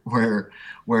where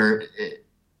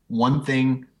one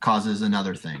thing causes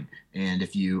another thing. And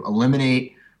if you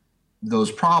eliminate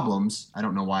those problems, I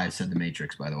don't know why I said the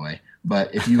Matrix, by the way, but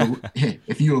if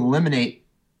you eliminate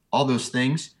all those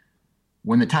things,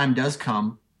 when the time does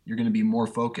come, you're going to be more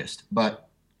focused. But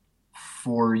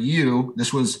for you,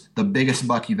 this was the biggest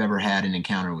buck you've ever had an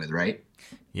encounter with, right?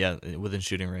 Yeah, within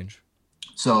shooting range.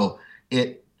 So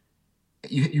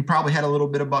you probably had a little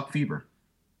bit of buck fever.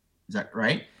 Is that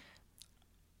right?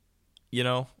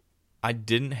 I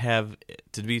didn't have,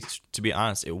 to be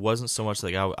honest, it wasn't so much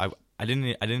like I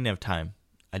didn't have time.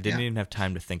 I didn't even have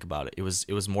time to think about it. It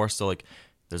was more so like,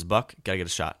 there's a buck, gotta get a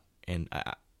shot, and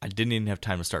I didn't even have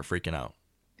time to start freaking out.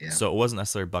 Yeah. So it wasn't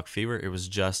necessarily buck fever. It was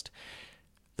just,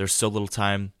 there's so little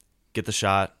time. Get the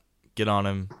shot, get on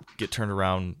him, get turned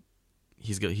around.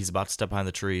 He's about to step behind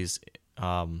the trees.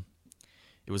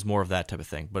 It was more of that type of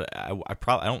thing. But I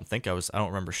don't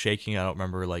remember shaking. I don't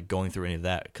remember like going through any of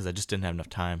that because I just didn't have enough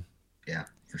time. Yeah,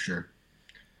 for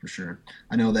sure.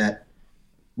 I know that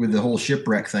with the whole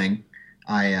shipwreck thing,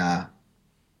 I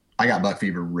got buck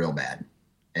fever real bad,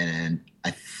 and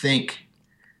I think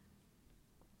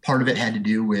part of it had to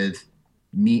do with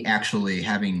me actually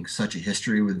having such a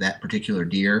history with that particular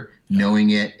deer, knowing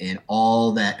it, and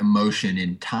all that emotion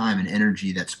and time and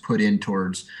energy that's put in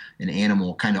towards an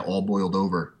animal kind of all boiled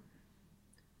over.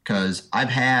 Because I've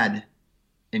had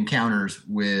encounters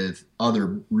with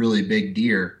other really big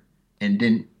deer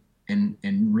and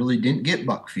really didn't get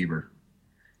buck fever.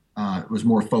 It was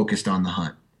more focused on the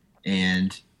hunt.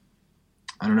 And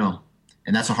I don't know.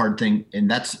 and that's a hard thing. And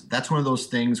that's one of those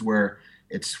things where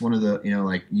it's one of the,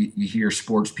 like you hear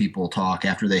sports people talk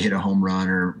after they hit a home run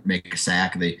or make a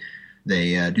sack, they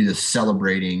do this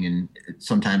celebrating, and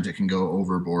sometimes it can go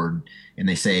overboard, and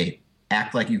they say,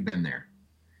 act like you've been there.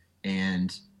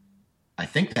 And I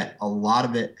think that a lot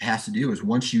of it has to do is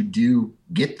once you do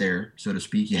get there, so to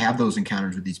speak, you have those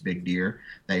encounters with these big deer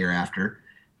that you're after,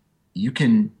 you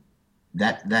can,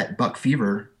 that buck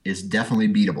fever is definitely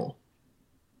beatable.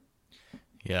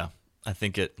 Yeah, I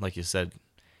think it, like you said,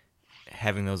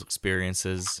 having those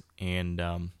experiences, and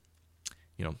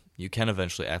you can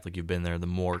eventually act like you've been there the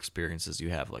more experiences you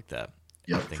have like that.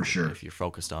 Yeah, I think for sure. If you're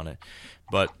focused on it.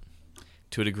 But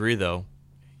to a degree, though,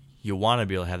 you want to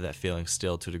be able to have that feeling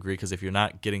still to a degree, because if you're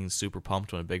not getting super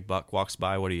pumped when a big buck walks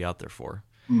by, what are you out there for?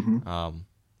 Mm-hmm.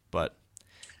 But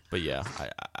yeah,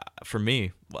 for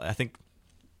me, I think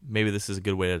maybe this is a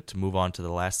good way to move on to the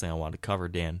last thing I wanted to cover,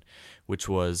 Dan, which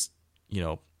was,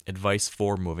 advice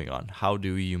for moving on. How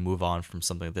do you move on from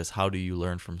something like this? How do you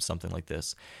learn from something like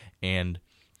this? And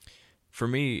for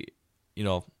me,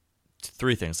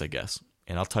 three things, I guess.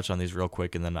 And I'll touch on these real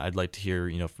quick, and then I'd like to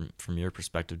hear, from your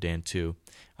perspective, Dan, too.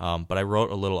 But I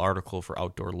wrote a little article for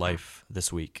Outdoor Life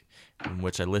this week, in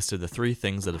which I listed the three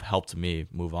things that have helped me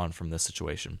move on from this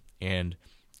situation. And,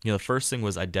 the first thing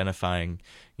was identifying,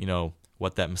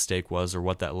 what that mistake was, or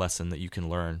what that lesson that you can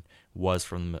learn was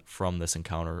from this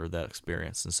encounter or that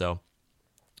experience. And so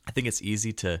I think it's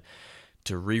easy to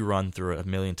rerun through it a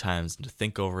million times, and to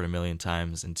think over it a million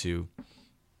times, and to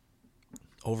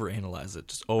overanalyze it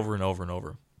just over and over and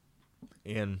over.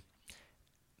 And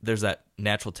there's that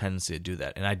natural tendency to do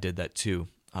that, and I did that too.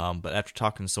 But after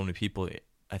talking to so many people,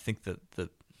 I think that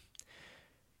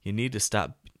you need to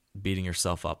stop beating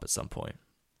yourself up at some point,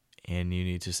 and you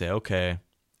need to say, okay,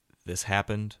 this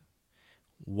happened.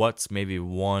 What's maybe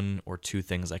one or two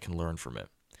things I can learn from it?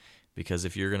 Because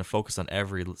if you're going to focus on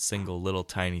every single little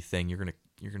tiny thing, you're going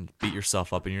to beat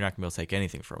yourself up, and you're not going to be able to take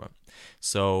anything from it.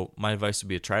 So my advice would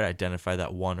be to try to identify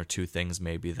that one or two things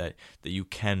maybe that you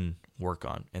can work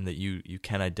on, and that you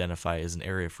can identify as an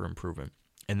area for improvement.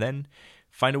 And then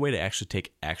find a way to actually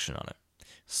take action on it.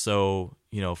 So,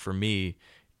 for me,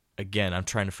 again, I'm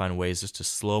trying to find ways just to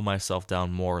slow myself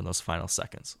down more in those final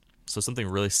seconds. So something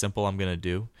really simple I'm going to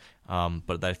do,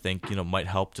 but that I think, might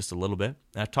help just a little bit.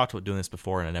 And I've talked about doing this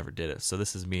before, and I never did it. So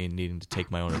this is me needing to take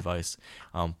my own advice.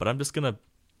 But I'm just going to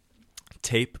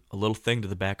tape a little thing to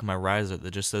the back of my riser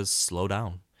that just says slow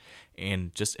down.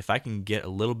 And just if I can get a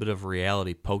little bit of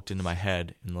reality poked into my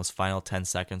head in those final 10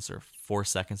 seconds or 4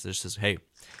 seconds, that just says, hey,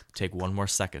 take one more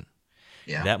second.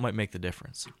 Yeah. That might make the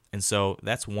difference. And so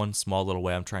that's one small little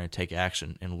way I'm trying to take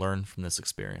action and learn from this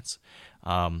experience.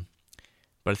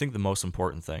 But I think the most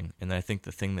important thing, and I think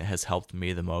the thing that has helped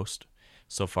me the most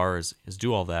so far is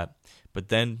do all that, but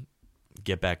then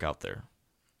get back out there.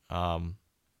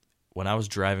 When I was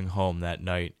driving home that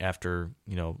night after,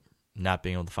 not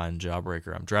being able to find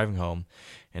Jawbreaker, I'm driving home,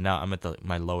 and now I'm at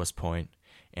my lowest point,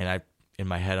 and in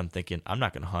my head I'm thinking, I'm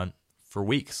not going to hunt for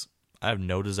weeks. I have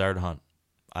no desire to hunt.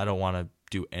 I don't want to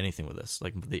do anything with this.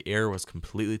 Like, the air was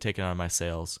completely taken out of my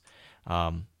sails.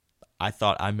 I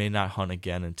thought I may not hunt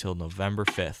again until November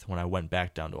 5th when I went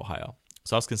back down to Ohio.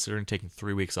 So I was considering taking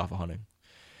 3 weeks off of hunting.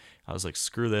 I was like,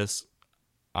 screw this.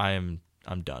 I'm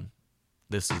done.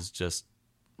 This is just,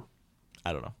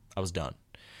 I don't know. I was done.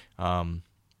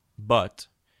 But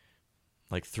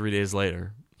like 3 days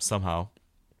later, somehow,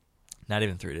 not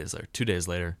even 3 days later, 2 days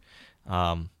later,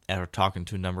 after talking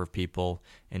to a number of people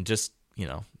and just,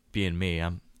 being me,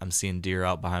 I'm seeing deer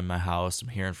out behind my house. I'm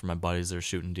hearing from my buddies they're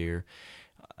shooting deer.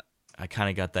 I kind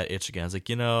of got that itch again. I was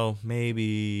like,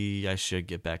 maybe I should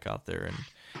get back out there. And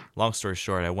long story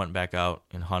short, I went back out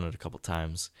and hunted a couple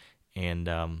times, and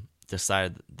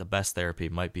decided the best therapy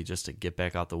might be just to get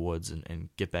back out the woods and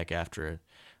get back after it.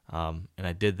 And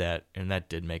I did that, and that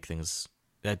did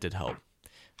help.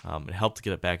 It helped to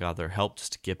get it back out there, helped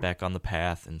just to get back on the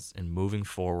path and moving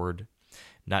forward,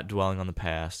 not dwelling on the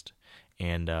past.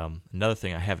 And another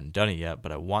thing, I haven't done it yet,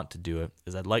 but I want to do it,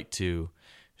 is I'd like to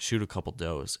shoot a couple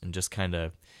does and just kind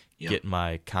of get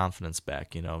my confidence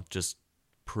back, just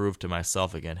prove to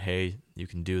myself again, hey, you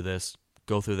can do this,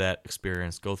 go through that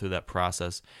experience, go through that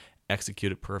process,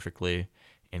 execute it perfectly,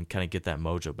 and kind of get that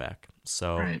mojo back.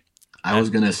 So right. I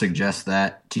was going to suggest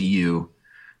that to you,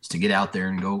 is to get out there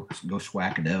and go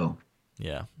swack a doe.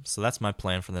 Yeah. So that's my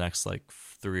plan for the next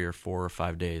 3 or 4 or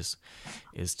 5 days,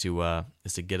 is to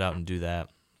get out and do that.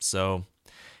 So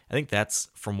I think that's,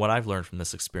 from what I've learned from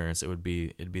this experience, it'd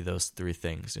be those three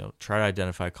things. Try to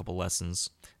identify a couple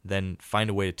lessons, then find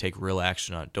a way to take real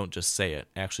action on it. Don't just say it,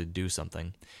 actually do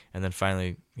something. And then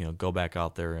finally, go back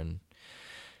out there and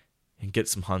and get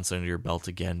some hunts under your belt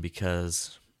again,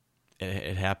 because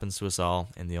it happens to us all,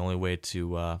 and the only way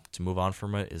to move on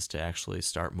from it is to actually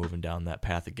start moving down that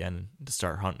path again, and to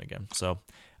start hunting again. So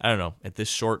I don't know. At this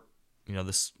short,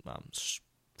 this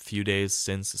few days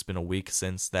since, it's been a week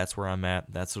since, that's where I'm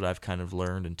at. That's what I've kind of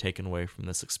learned and taken away from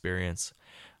this experience.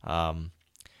 I'm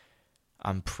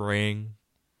praying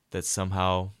that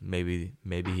somehow maybe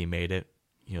he made it.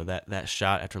 That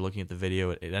shot, after looking at the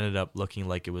video, it ended up looking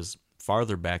like it was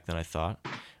farther back than I thought,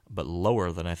 but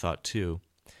lower than I thought too.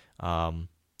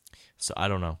 So I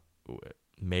don't know.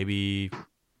 Maybe,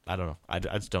 I don't know. I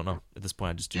just don't know. At this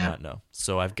point, I just do not know.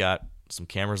 So I've got some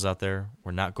cameras out there.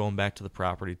 We're not going back to the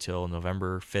property till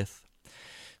November 5th.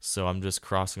 So I'm just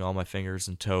crossing all my fingers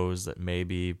and toes that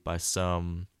maybe by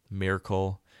some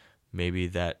miracle, maybe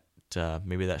that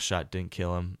shot didn't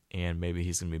kill him, and maybe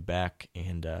he's going to be back,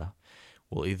 and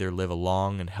we'll either live a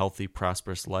long and healthy,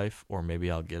 prosperous life, or maybe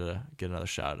I'll get another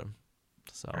shot at him.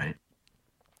 So Right.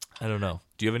 I don't know.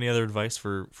 Do you have any other advice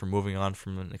for moving on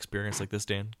from an experience like this,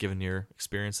 Dan, given your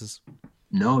experiences?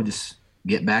 No, just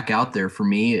get back out there. For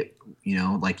me,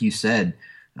 like you said,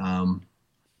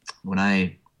 when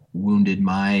I wounded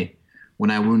my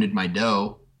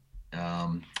doe,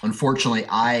 unfortunately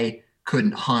I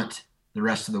couldn't hunt the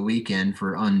rest of the weekend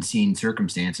for unseen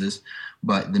circumstances,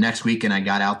 but the next weekend I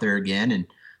got out there again and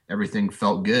everything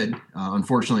felt good.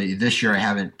 Unfortunately this year I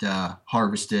haven't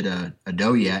harvested a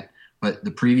doe yet, but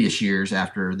the previous years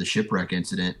after the shipwreck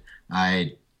incident,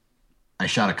 I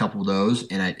shot a couple of those,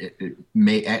 and it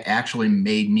actually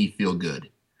made me feel good.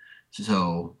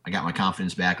 So I got my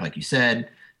confidence back, like you said.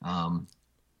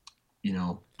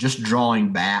 Just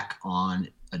drawing back on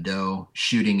a doe,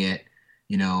 shooting it,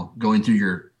 going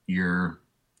through your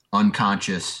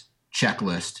unconscious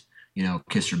checklist,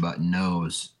 kiss your button,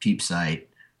 nose, peep sight,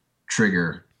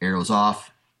 trigger, arrows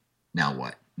off, now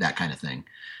what? That kind of thing.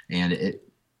 And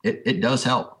it does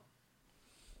help.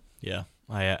 Yeah.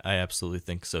 I absolutely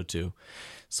think so too.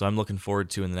 So I'm looking forward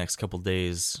to, in the next couple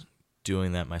days,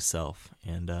 doing that myself.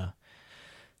 And now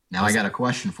I got a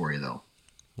question for you though.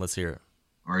 Let's hear it.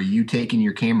 Are you taking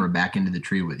your camera back into the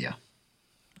tree with you?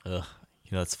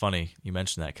 It's funny you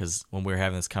mentioned that, because when we were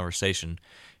having this conversation,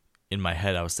 in my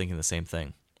head I was thinking the same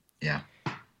thing. Yeah.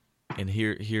 And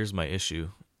here's my issue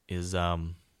is I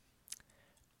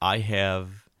have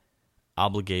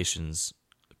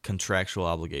contractual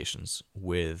obligations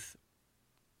with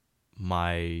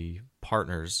my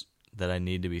partners that I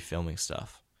need to be filming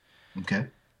stuff. Okay.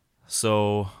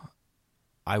 So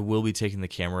I will be taking the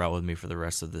camera out with me for the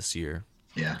rest of this year.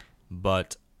 Yeah.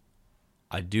 But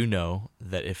I do know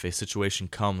that if a situation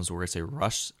comes where it's a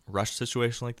rush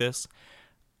situation like this,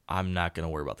 I'm not going to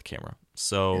worry about the camera.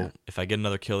 So if I get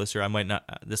another kill this year,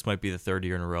 this might be the third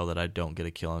year in a row that I don't get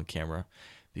a kill on camera,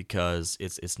 because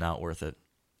it's not worth it.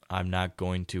 I'm not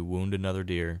going to wound another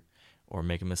deer or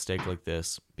make a mistake like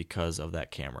this because of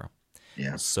that camera.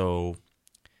 Yeah. So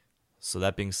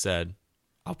that being said,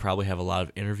 I'll probably have a lot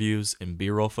of interviews and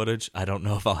B-roll footage. I don't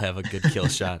know if I'll have a good kill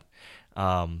shot.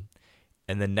 And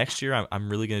then next year, I'm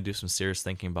really going to do some serious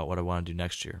thinking about what I want to do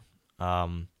next year.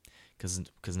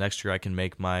 Because next year I can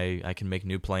make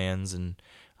new plans and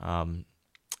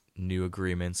new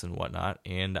agreements and whatnot.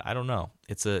 And I don't know.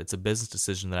 It's a business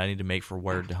decision that I need to make for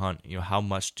Wired to Hunt. How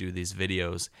much do these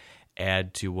videos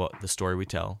add to what the story we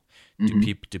tell?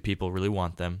 Mm-hmm. Do people really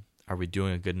want them? Are we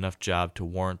doing a good enough job to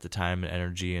warrant the time and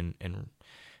energy and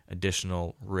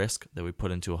additional risk that we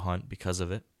put into a hunt because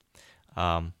of it?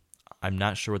 I'm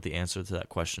not sure what the answer to that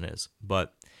question is,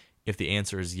 but if the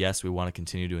answer is yes, we want to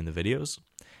continue doing the videos,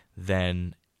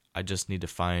 then I just need to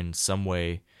find some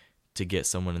way to get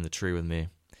someone in the tree with me,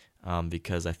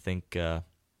 because I think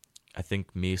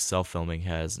me self-filming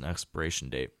has an expiration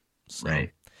date. So,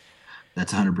 right.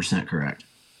 That's 100% correct.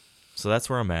 So that's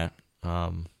where I'm at.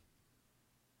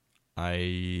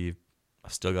 I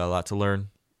still got a lot to learn.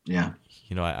 Yeah.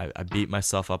 I beat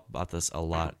myself up about this a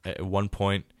lot. At one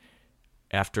point,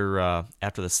 after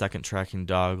the second tracking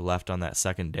dog left on that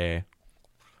second day,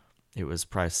 it was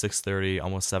probably 6:30,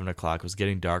 almost 7 o'clock. It was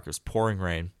getting dark. It was pouring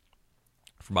rain.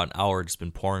 For about an hour, it's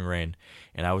been pouring rain,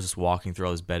 and I was just walking through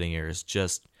all these bedding areas,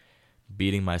 just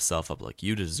beating myself up like,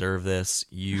 you deserve this.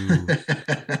 It's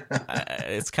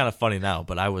kind of funny now,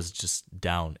 but I was just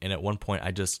down. And at one point,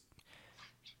 I just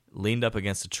leaned up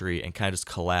against a tree and kind of just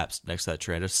collapsed next to that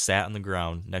tree. I just sat on the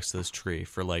ground next to this tree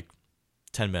for like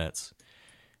 10 minutes,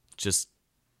 just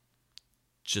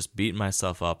beating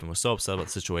myself up, and was so upset about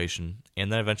the situation.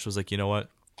 And then eventually was like, you know what?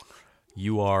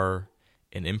 You are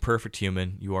an imperfect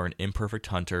human. You are an imperfect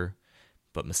hunter,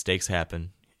 but mistakes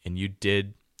happen. And you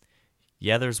did,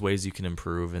 there's ways you can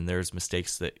improve, and there's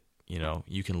mistakes that,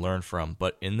 you can learn from.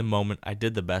 But in the moment, I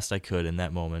did the best I could in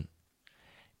that moment.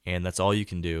 And that's all you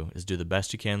can do, is do the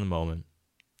best you can in the moment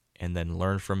and then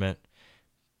learn from it,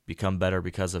 become better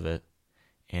because of it,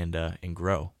 and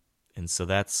grow. And so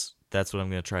that's what I'm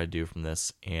going to try to do from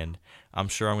this. And I'm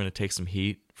sure I'm going to take some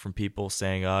heat from people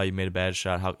saying, "Oh, you made a bad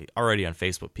shot." Already on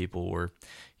Facebook, people were,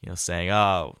 saying,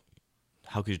 "Oh,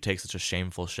 how could you take such a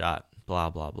shameful shot?"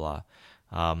 Blah blah blah.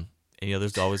 And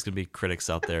there's always going to be critics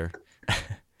out there.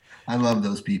 I love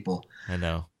those people. I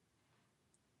know,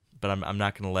 but I'm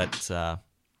not going to let.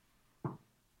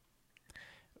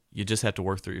 You just have to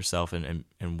work through it yourself and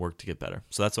work to get better.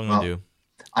 So that's what I'm going to do.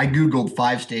 I Googled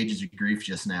 5 stages of grief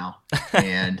just now,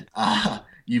 and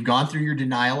you've gone through your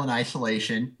denial and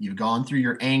isolation. You've gone through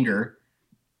your anger.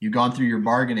 You've gone through your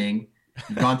bargaining.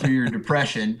 You've gone through your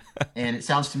depression. And it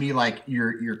sounds to me like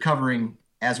you're covering,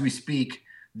 as we speak,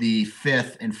 the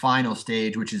 5th and final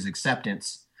stage, which is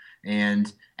acceptance.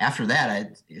 And after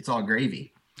that, it's all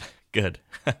gravy. Good.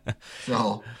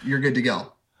 So you're good to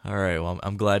go. All right. Well,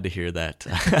 I'm glad to hear that.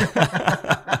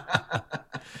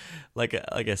 Like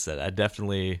I said, I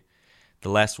definitely, the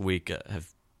last week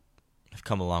have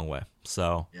come a long way.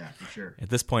 So yeah, for sure. At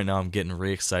this point now, I'm getting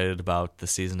really excited about the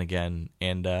season again.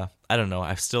 And I don't know,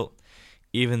 I've still,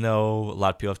 even though a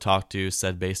lot of people I've talked to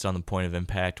said based on the point of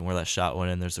impact and where that shot went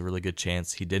in, there's a really good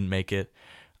chance he didn't make it.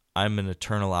 I'm an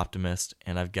eternal optimist,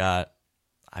 and I've got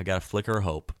a flicker of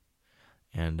hope,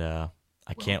 and I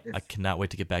cannot wait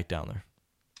to get back down there.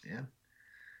 Yeah.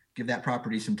 Give that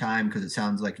property some time, because it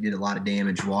sounds like you did a lot of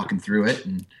damage walking through it,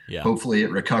 and hopefully it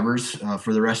recovers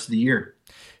for the rest of the year.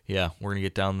 Yeah, we're going to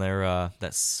get down there.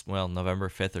 That's November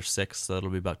 5th or 6th, so it'll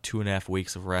be about 2.5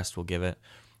 weeks of rest we'll give it.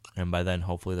 And by then,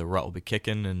 hopefully the rut will be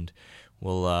kicking, and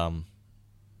we'll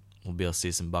be able to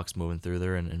see some bucks moving through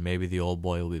there, and maybe the old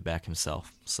boy will be back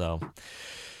himself. So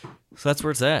that's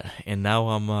where it's at. And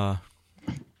now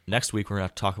next week we're going to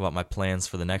have to talk about my plans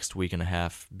for the next week and a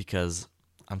half, because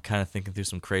I'm kind of thinking through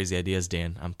some crazy ideas,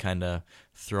 Dan. I'm kind of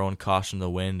throwing caution to the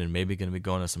wind, and maybe going to be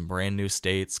going to some brand new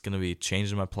states, going to be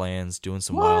changing my plans, doing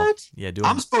some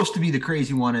I'm supposed to be the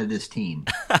crazy one of this team.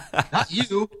 Not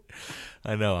you.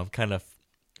 I know. I'm kind of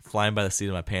flying by the seat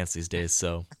of my pants these days,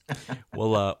 so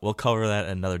we'll cover that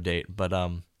at another date. But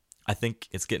I think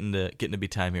it's getting to be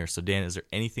time here. So Dan, is there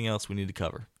anything else we need to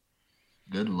cover?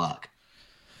 Good luck.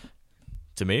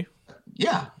 To me?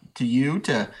 Yeah, to you,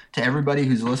 to everybody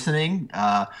who's listening.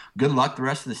 Good luck the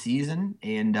rest of the season,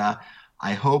 and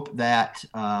I hope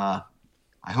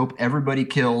everybody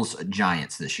kills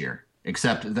giants this year,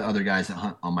 except the other guys that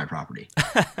hunt on my property.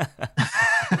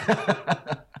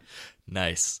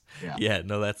 Nice. Yeah.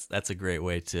 No, that's a great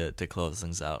way to close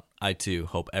things out. I too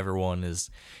hope everyone is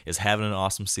having an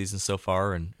awesome season so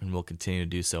far, and will continue to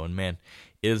do so. And man,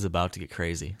 it is about to get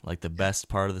crazy. Like, the best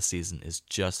part of the season is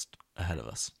just ahead of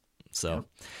us. So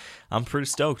I'm pretty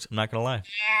stoked. I'm not gonna lie.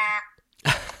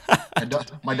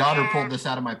 My daughter pulled this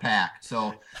out of my pack.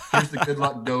 So here's the good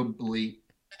luck go elite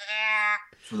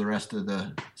for the rest of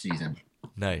the season.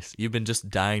 Nice. You've been just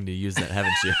dying to use that,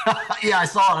 haven't you? Yeah, I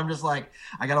saw it. I'm just like,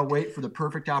 I gotta wait for the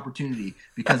perfect opportunity,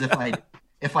 because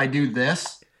if I do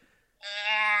this,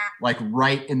 like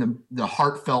right in the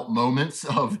heartfelt moments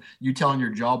of you telling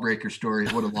your Jawbreaker story,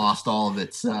 it would have lost all of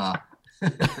its.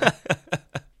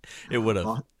 It would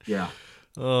have. Yeah.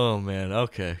 Oh man.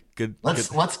 Okay. Good. Let's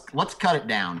cut it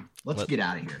down. Let's get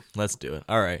out of here. Let's do it.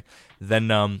 All right.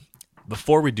 Then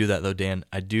before we do that though, Dan,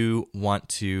 I do want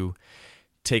to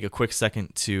take a quick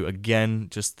second to again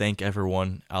just thank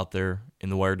everyone out there in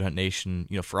the Wired to Hunt Nation,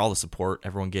 for all the support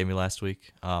everyone gave me last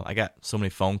week. I got so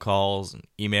many phone calls and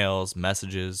emails,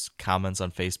 messages, comments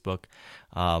on Facebook.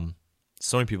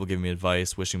 So many people giving me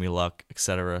advice, wishing me luck,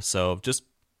 etc. So just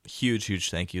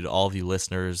huge thank you to all of you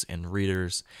listeners and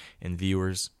readers and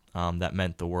viewers. That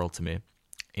meant the world to me.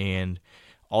 And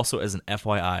also, as an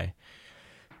FYI,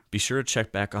 be sure to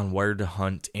check back on Wired to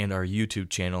Hunt and our YouTube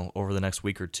channel over the next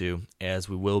week or two, as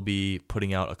we will be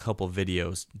putting out a couple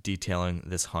videos detailing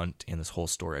this hunt and this whole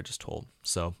story I just told.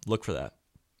 So look for that.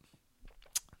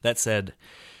 That said,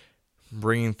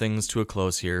 bringing things to a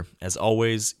close here. As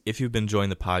always, if you've been enjoying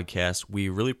the podcast, we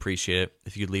really appreciate it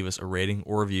if you could leave us a rating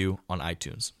or review on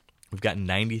iTunes. We've got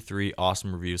 93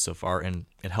 awesome reviews so far, and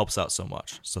it helps out so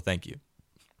much, so thank you.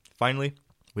 Finally,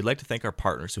 we'd like to thank our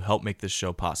partners who help make this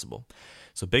show possible.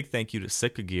 So big thank you to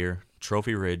Sitka Gear,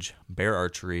 Trophy Ridge, Bear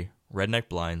Archery, Redneck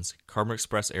Blinds, Carbon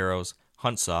Express Arrows,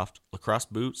 Huntsoft, Lacrosse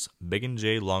Boots, Big &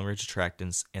 J Long Range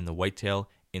Attractants, and the Whitetail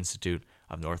Institute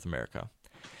of North America.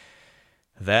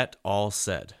 That all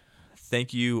said,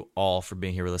 thank you all for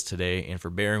being here with us today and for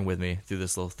bearing with me through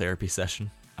this little therapy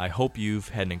session. I hope you've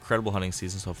had an incredible hunting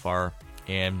season so far,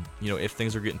 And, if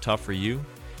things are getting tough for you,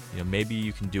 maybe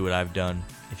you can do what I've done.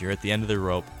 If you're at the end of the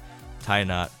rope, tie a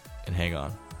knot and hang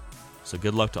on. So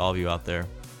good luck to all of you out there,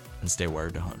 and stay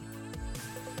wired to hunt.